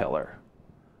new pillar,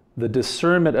 the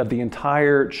discernment of the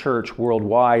entire church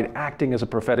worldwide acting as a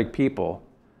prophetic people,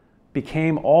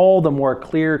 became all the more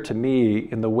clear to me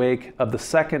in the wake of the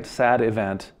second sad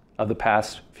event of the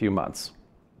past few months.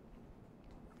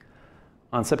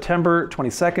 On September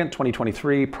 22nd,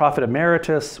 2023, Prophet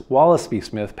Emeritus Wallace B.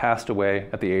 Smith passed away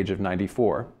at the age of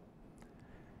 94.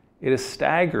 It is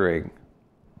staggering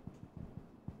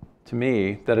to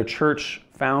me that a church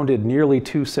founded nearly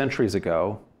 2 centuries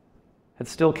ago had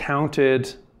still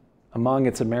counted among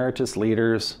its emeritus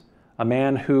leaders a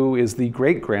man who is the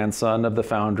great-grandson of the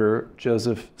founder,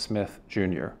 Joseph Smith,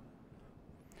 Jr.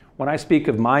 When I speak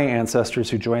of my ancestors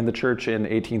who joined the church in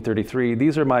 1833,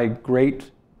 these are my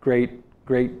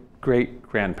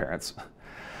great-great-great-great-grandparents.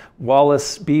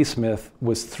 Wallace B. Smith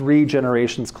was 3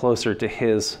 generations closer to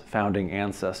his founding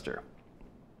ancestor.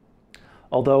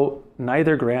 Although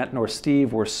neither Grant nor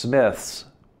Steve were Smiths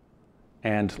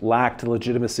and lacked the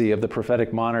legitimacy of the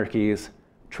prophetic monarchy's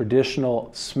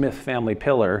traditional Smith family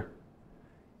pillar,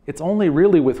 it's only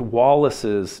really with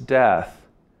Wallace's death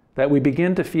that we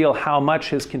begin to feel how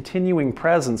much his continuing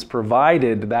presence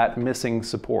provided that missing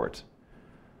support.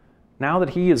 Now that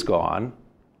he is gone,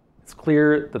 it's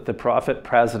clear that the prophet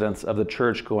presidents of the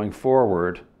church going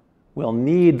forward will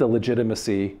need the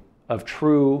legitimacy of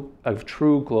true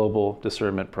global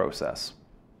discernment process.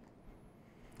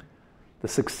 The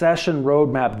succession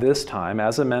roadmap this time,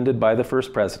 as amended by the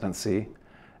First Presidency,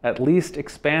 at least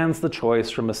expands the choice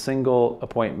from a single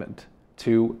appointment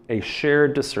to a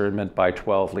shared discernment by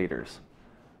 12 leaders,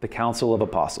 the Council of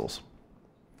Apostles.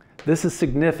 This is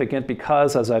significant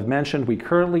because, as I've mentioned, we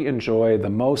currently enjoy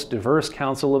the most diverse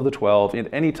Council of the 12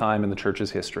 at any time in the church's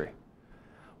history.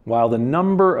 While the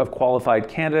number of qualified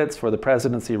candidates for the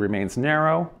presidency remains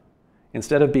narrow,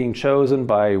 instead of being chosen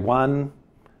by one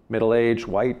middle-aged,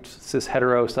 white,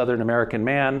 cis-hetero Southern American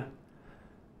man,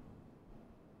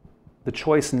 the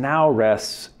choice now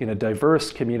rests in a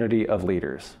diverse community of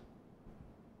leaders.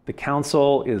 The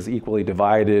council is equally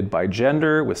divided by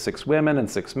gender, with 6 women and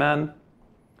 6 men.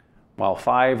 While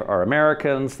 5 are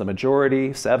Americans, the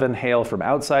majority, 7 hail from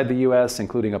outside the U.S.,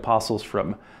 including apostles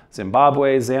from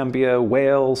Zimbabwe, Zambia,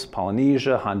 Wales,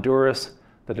 Polynesia, Honduras,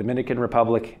 the Dominican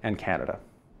Republic, and Canada.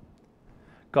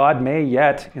 God may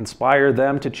yet inspire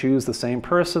them to choose the same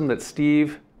person that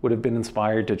Steve would have been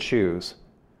inspired to choose,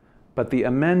 but the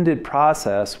amended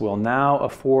process will now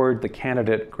afford the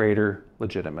candidate greater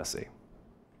legitimacy.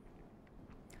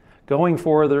 Going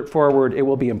forward, it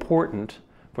will be important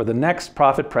for the next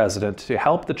prophet president to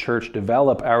help the church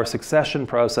develop our succession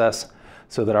process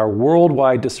so that our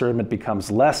worldwide discernment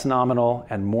becomes less nominal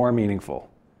and more meaningful.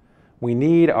 We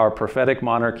need our prophetic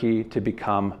monarchy to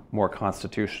become more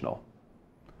constitutional.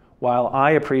 While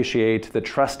I appreciate that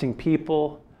trusting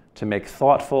people to make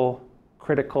thoughtful,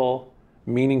 critical,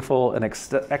 meaningful, and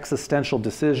existential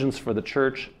decisions for the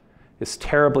church is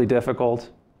terribly difficult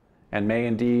and may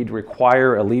indeed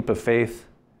require a leap of faith,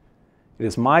 it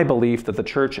is my belief that the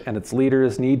church and its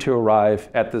leaders need to arrive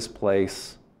at this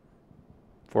place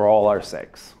for all our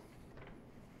sakes.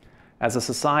 As a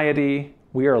society,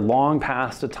 we are long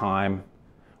past a time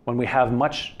when we have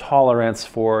much tolerance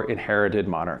for inherited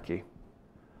monarchy.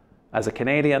 As a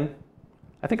Canadian,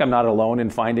 I think I'm not alone in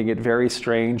finding it very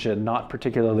strange and not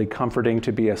particularly comforting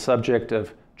to be a subject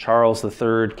of Charles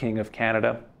III, King of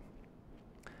Canada.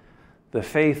 The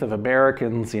faith of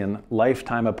Americans in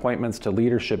lifetime appointments to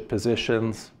leadership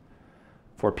positions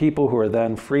for people who are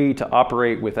then free to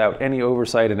operate without any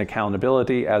oversight and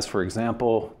accountability, as for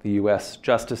example, the U.S.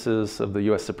 justices of the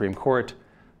U.S. Supreme Court,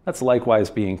 that's likewise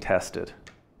being tested.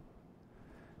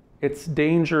 It's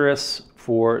dangerous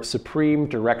for supreme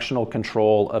directional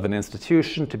control of an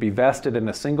institution to be vested in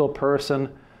a single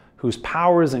person whose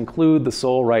powers include the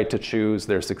sole right to choose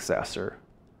their successor.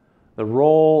 The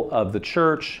role of the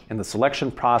church in the selection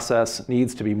process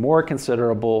needs to be more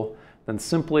considerable than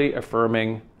simply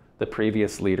affirming the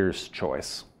previous leader's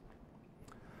choice.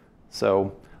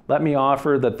 So let me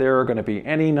offer that there are going to be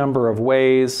any number of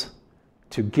ways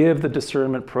to give the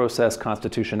discernment process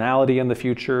constitutionality in the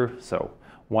future. So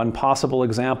one possible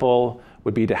example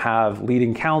would be to have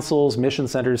leading councils, mission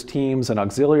centers, teams, and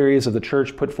auxiliaries of the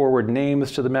church put forward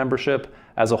names to the membership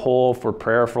as a whole for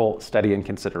prayerful study and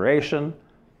consideration.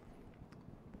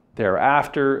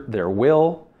 Thereafter, their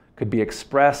will could be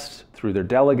expressed through their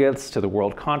delegates to the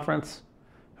World Conference,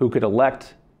 who could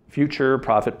elect future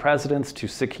prophet presidents to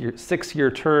six-year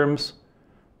terms,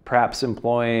 perhaps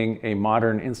employing a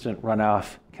modern instant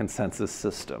runoff consensus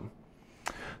system.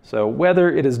 So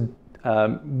whether it is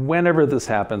whenever this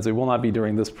happens, it will not be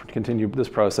during this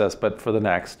process, but for the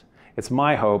next, it's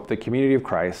my hope that Community of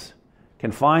Christ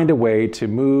can find a way to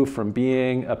move from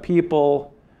being a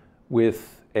people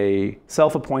with a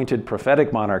self-appointed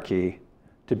prophetic monarchy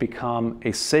to become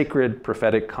a sacred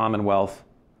prophetic commonwealth,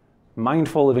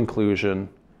 mindful of inclusion,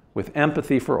 with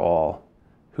empathy for all,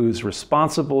 whose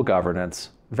responsible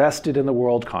governance, vested in the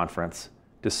World Conference,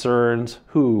 discerns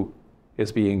who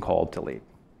is being called to lead.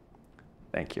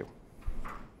 Thank you.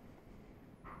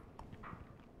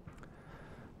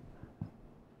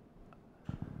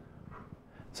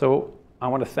 So I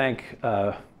want to thank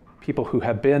people who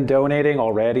have been donating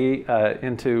already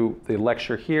into the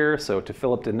lecture here. So to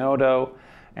Philip Denodo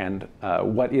and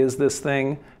What Is This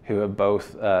Thing, who have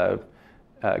both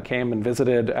came and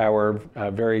visited our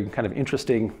very kind of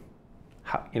interesting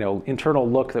internal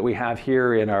look that we have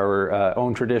here in our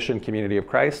own tradition, Community of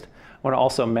Christ. I want to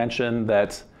also mention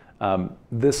that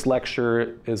this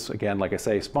lecture is, again, like I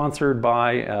say, sponsored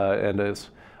by and is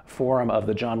a forum of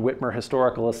the John Whitmer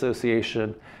Historical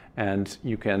Association, and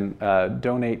you can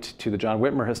donate to the John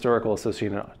Whitmer Historical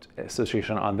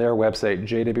Association on their website,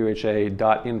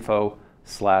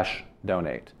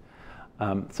 jwha.info/donate.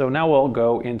 So now we'll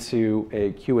go into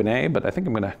a Q&A, but I think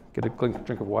I'm going to get a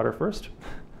drink of water first.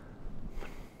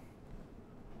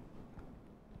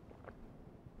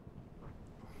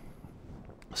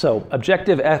 So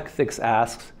Objective Ethics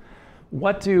asks,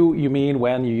 what do you mean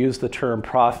when you use the term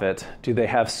prophet? Do they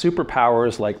have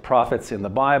superpowers like prophets in the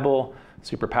Bible,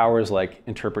 superpowers like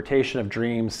interpretation of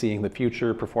dreams, seeing the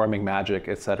future, performing magic,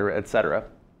 etc., etc.?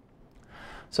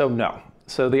 So no.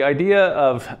 So the idea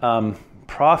of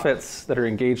prophets that are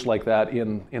engaged like that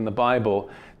in the Bible,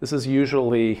 this is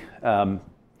usually,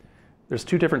 there's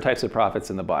two different types of prophets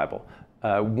in the Bible.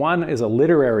 One is a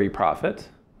literary prophet,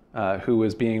 who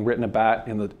is being written about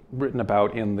in the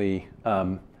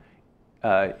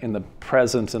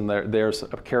present, and there's a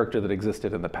character that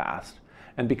existed in the past.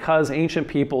 And because ancient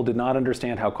people did not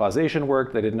understand how causation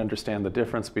worked, they didn't understand the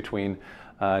difference between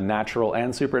natural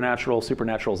and supernatural.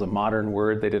 Supernatural is a modern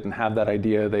word. They didn't have that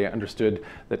idea. They understood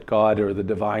that God or the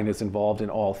divine is involved in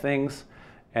all things,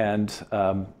 and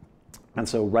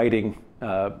so writing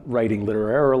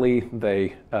literarily,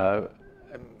 they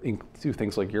do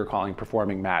things like you're calling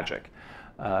performing magic,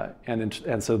 and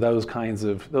so those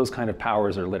kind of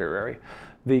powers are literary.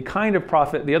 The kind of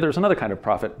prophet, there's another kind of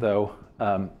prophet though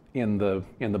in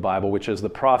the Bible, which is the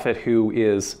prophet who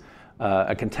is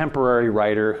a contemporary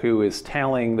writer who is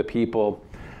telling the people,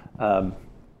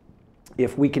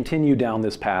 if we continue down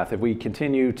this path, if we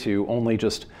continue to only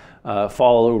just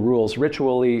follow rules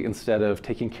ritually instead of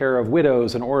taking care of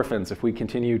widows and orphans, if we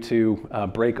continue to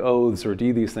break oaths or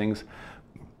do these things,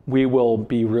 we will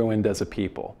be ruined as a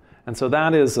people. And so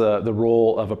that is the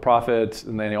role of a prophet.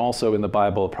 And then also in the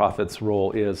Bible, a prophet's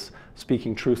role is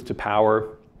speaking truth to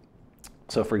power.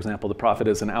 So for example, the prophet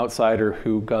is an outsider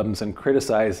who comes and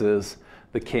criticizes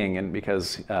the king, and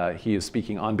because he is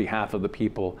speaking on behalf of the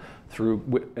people through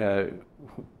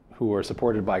who are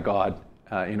supported by God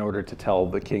in order to tell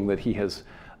the king that he has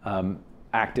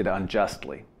acted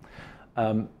unjustly.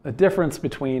 A difference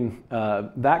between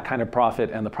that kind of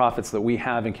prophet and the prophets that we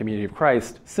have in Community of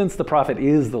Christ, since the prophet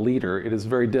is the leader, it is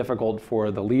very difficult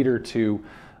for the leader to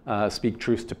speak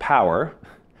truth to power.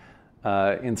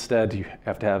 Instead, you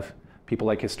have to have people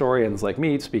like historians like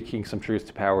me speaking some truth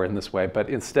to power in this way. But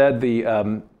instead,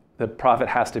 the prophet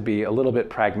has to be a little bit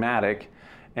pragmatic,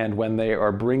 and when they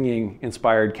are bringing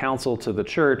inspired counsel to the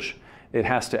church, it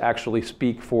has to actually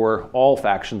speak for all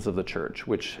factions of the church,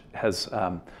 which has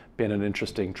been an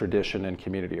interesting tradition and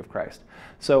community of Christ.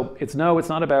 So it's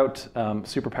not about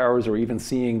superpowers or even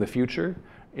seeing the future.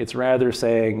 It's rather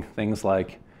saying things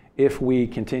like, if we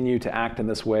continue to act in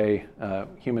this way,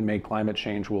 human-made climate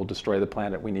change will destroy the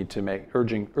planet. We need to make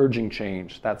urging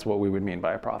change. That's what we would mean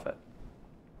by a prophet.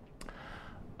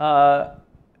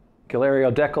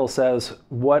 Galerio Deckel says,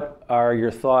 what are your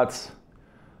thoughts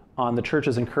on the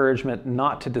church's encouragement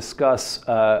not to discuss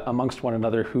amongst one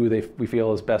another who we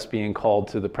feel is best being called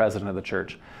to the president of the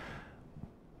church?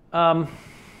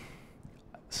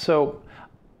 So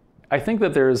I think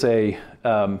that there's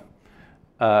an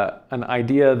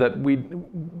idea that we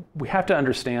have to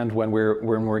understand when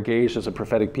we're engaged as a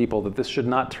prophetic people that this should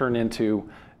not turn into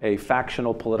a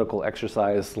factional political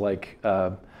exercise like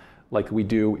we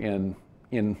do in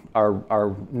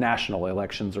our national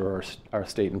elections or our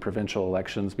state and provincial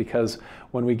elections, because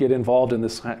when we get involved in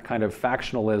this kind of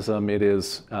factionalism, it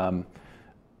is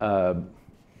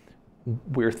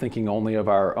we're thinking only of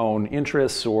our own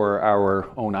interests or our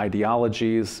own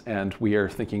ideologies, and we are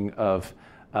thinking of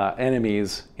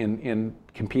enemies in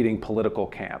competing political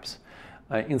camps.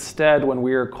 Instead, when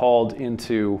we are called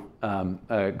into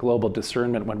global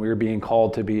discernment, when we're being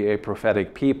called to be a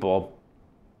prophetic people,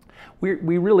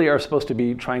 we really are supposed to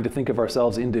be trying to think of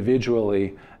ourselves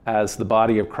individually as the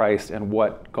body of Christ and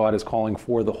what God is calling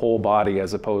for the whole body,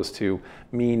 as opposed to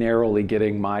me narrowly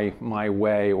getting my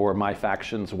way or my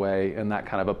faction's way in that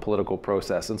kind of a political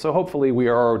process. And so hopefully we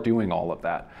are doing all of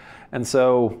that. And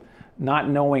so not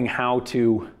knowing how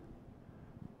to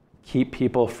keep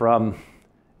people from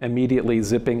immediately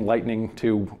zipping lightning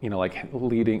to, like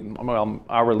leading, well,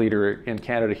 our leader in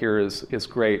Canada here is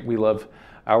great. We love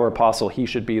our apostle. He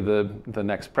should be the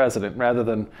next president, rather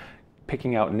than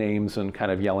picking out names and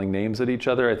kind of yelling names at each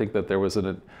other. I think that there was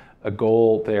a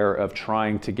goal there of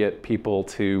trying to get people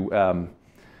to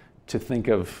think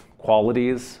of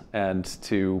qualities and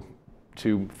to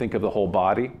think of the whole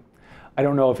body. I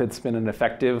don't know if it's been an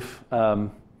effective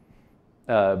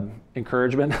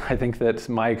encouragement. I think that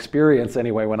my experience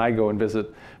anyway, when I go and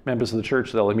visit members of the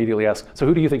church, they'll immediately ask, so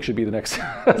who do you think should be the next?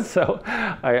 So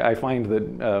I find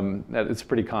that it's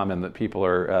pretty common that people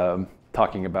are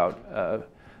talking about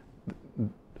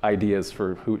ideas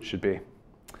for who it should be.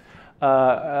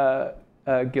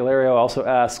 Galerio also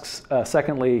asks,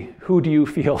 secondly, who do you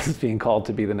feel is being called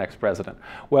to be the next president?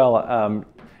 Well,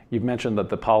 you've mentioned that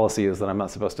the policy is that I'm not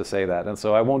supposed to say that, and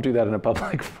so I won't do that in a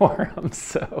public forum.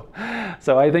 So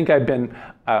I think I've been,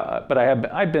 but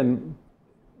I've been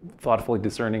thoughtfully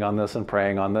discerning on this and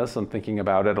praying on this and thinking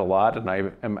about it a lot, and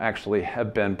I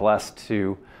have been blessed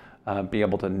to be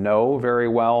able to know very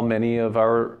well many of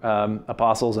our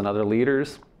apostles and other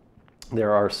leaders.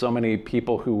 There are so many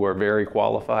people who are very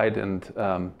qualified, and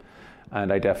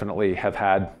I definitely have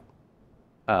had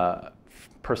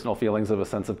personal feelings of a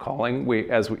sense of calling.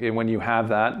 When you have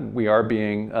that, we are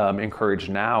being encouraged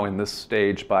now in this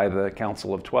stage by the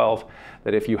Council of 12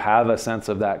 that if you have a sense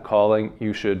of that calling,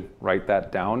 you should write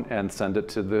that down and send it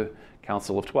to the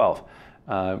Council of 12,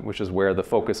 which is where the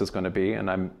focus is going to be. And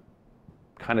I'm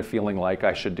kind of feeling like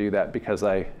I should do that because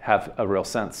I have a real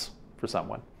sense for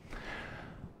someone.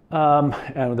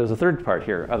 And there's a third part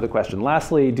here of the question.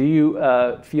 Lastly, do you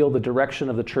feel the direction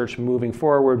of the church moving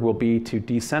forward will be to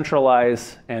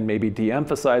decentralize and maybe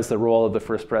de-emphasize the role of the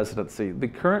First Presidency? The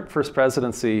current First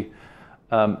Presidency,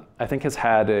 I think, has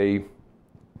had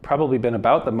probably been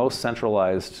about the most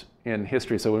centralized in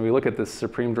history. So when we look at this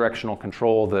supreme directional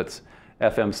control that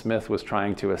F.M. Smith was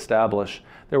trying to establish,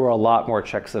 there were a lot more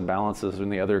checks and balances in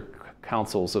the other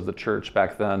councils of the church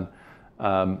back then.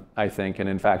 I think, and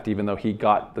in fact, even though he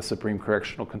got the supreme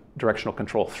directional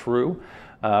control through,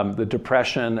 the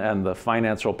depression and the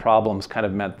financial problems kind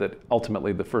of meant that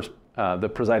ultimately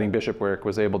the presiding bishopric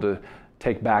was able to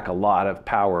take back a lot of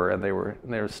power, and they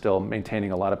were still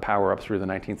maintaining a lot of power up through the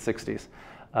 1960s.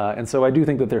 And so I do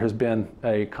think that there has been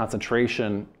a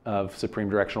concentration of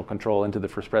supreme directional control into the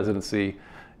First Presidency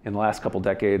in the last couple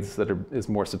decades that is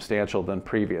more substantial than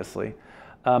previously.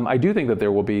 I do think that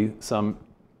there will be some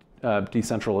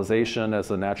decentralization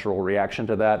as a natural reaction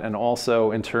to that, and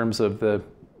also in terms of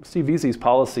Steve Vesey's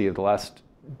policy of the last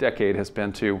decade has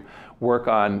been to work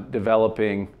on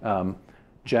developing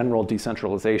general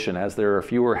decentralization. As there are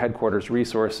fewer headquarters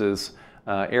resources,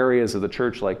 areas of the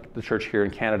church, like the church here in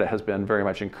Canada, has been very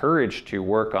much encouraged to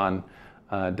work on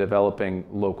developing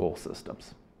local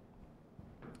systems.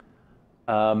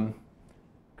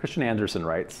 Christian Anderson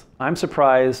writes, I'm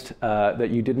surprised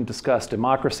that you didn't discuss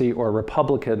democracy or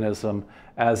republicanism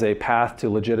as a path to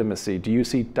legitimacy? Do you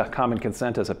see common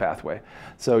consent as a pathway?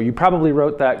 So you probably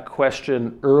wrote that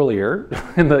question earlier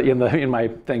in my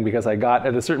thing, because I got,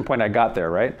 at a certain point I got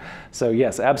there, right? So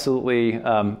yes, absolutely.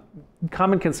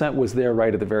 Common consent was there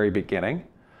right at the very beginning.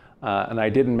 And I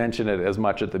didn't mention it as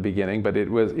much at the beginning, but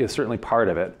it's certainly part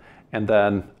of it. And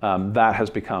then that has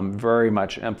become very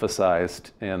much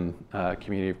emphasized in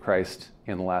Community of Christ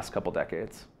in the last couple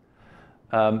decades.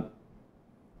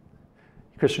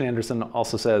 Christian Anderson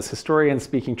also says, historians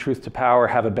speaking truth to power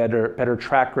have a better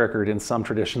track record in some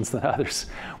traditions than others.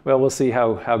 Well, we'll see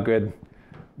how good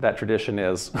that tradition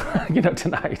is,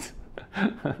 tonight.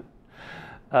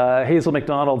 Hazel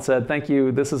McDonald said, thank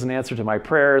you. This is an answer to my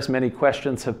prayers. Many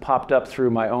questions have popped up through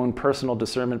my own personal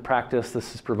discernment practice.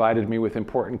 This has provided me with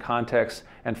important context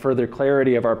and further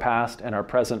clarity of our past and our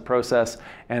present process,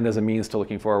 and as a means to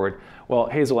looking forward. Well,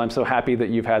 Hazel, I'm so happy that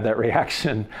you've had that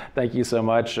reaction. Thank you so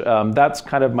much. That's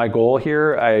kind of my goal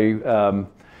here.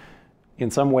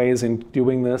 In some ways, in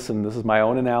doing this, and this is my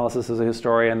own analysis as a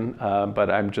historian,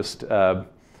 but I'm just,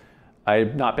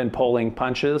 I've not been pulling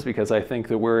punches, because I think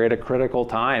that we're at a critical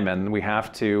time, and we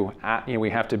have to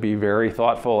be very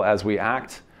thoughtful as we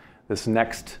act this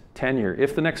next tenure.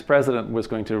 If the next president was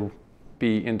going to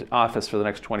be in office for the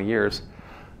next 20 years,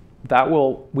 that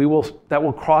will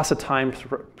cross a time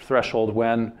threshold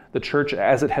when the church,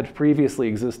 as it had previously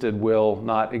existed, will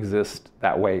not exist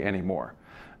that way anymore.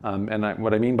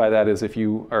 What I mean by that is, if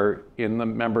you are a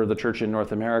member of the church in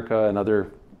North America and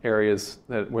other areas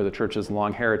where the church has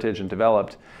long heritage and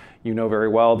developed, you know very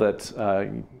well that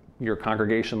your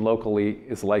congregation locally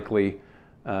is likely,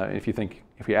 if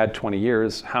you add 20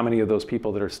 years, how many of those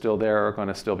people that are still there are going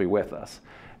to still be with us?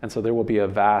 And so there will be a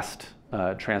vast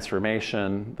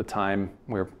transformation, the time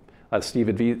where, Steve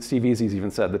Easy's even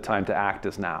said, the time to act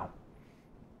is now.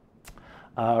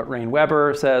 Rain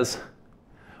Weber says,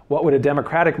 what would a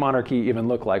democratic monarchy even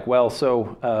look like? Well,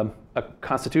 so a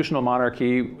constitutional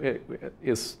monarchy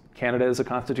Canada is a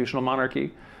constitutional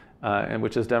monarchy, and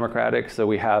which is democratic. So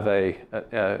we have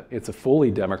it's a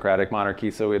fully democratic monarchy.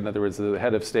 So in other words, the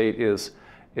head of state is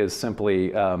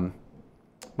simply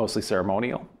mostly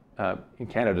ceremonial. In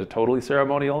Canada, totally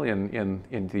ceremonial.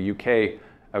 In the UK,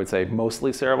 I would say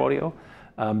mostly ceremonial.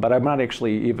 But I'm not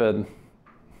actually even,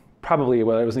 probably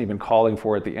what I wasn't even calling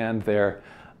for at the end there.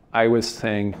 I was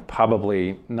saying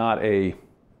probably not a,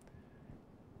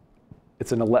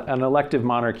 it's an elective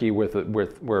monarchy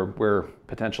where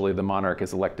potentially the monarch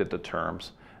is elected to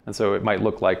terms. And so it might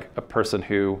look like a person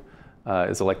who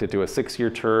is elected to a 6-year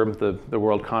term. The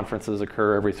world conferences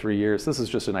occur every 3 years. This is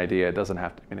just an idea. It doesn't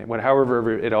have to,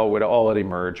 however it all would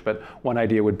emerge. But one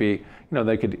idea would be,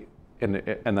 they could,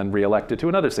 and then re-elected to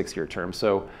another 6-year term.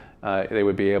 So they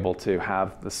would be able to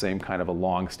have the same kind of a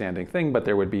long-standing thing, but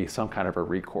there would be some kind of a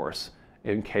recourse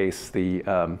in case the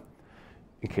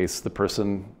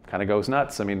person kind of goes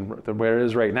nuts. I mean, where it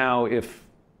is right now, if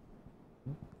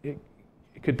it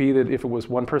could be that if it was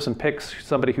one person picks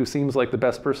somebody who seems like the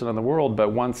best person in the world,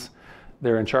 but once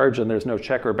they're in charge and there's no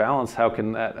check or balance, how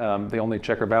can that, the only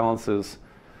check or balance is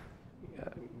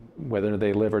whether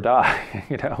they live or die,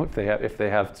 if they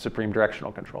have supreme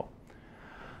directional control.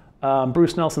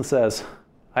 Bruce Nelson says,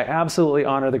 I absolutely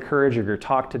honor the courage of your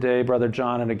talk today, Brother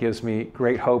John, and it gives me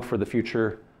great hope for the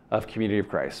future of Community of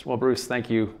Christ. Well, Bruce, thank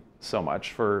you so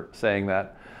much for saying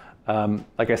that.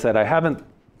 Like I said, I haven't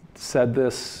said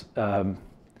this I've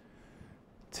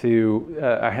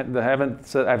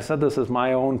said this as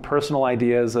my own personal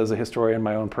ideas as a historian,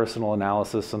 my own personal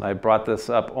analysis, and I brought this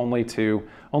up only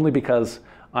because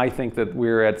I think that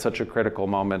we're at such a critical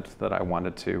moment that I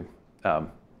wanted to,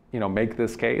 make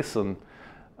this case. And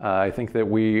I think that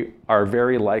we are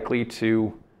very likely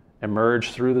to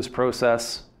emerge through this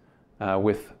process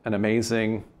with an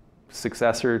amazing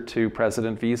successor to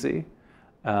President Vesey.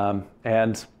 And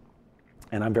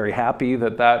I'm very happy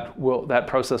that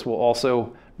process will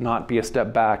also not be a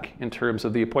step back in terms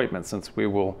of the appointment, since we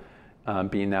will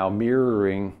be now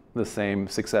mirroring the same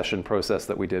succession process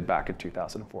that we did back in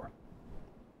 2004.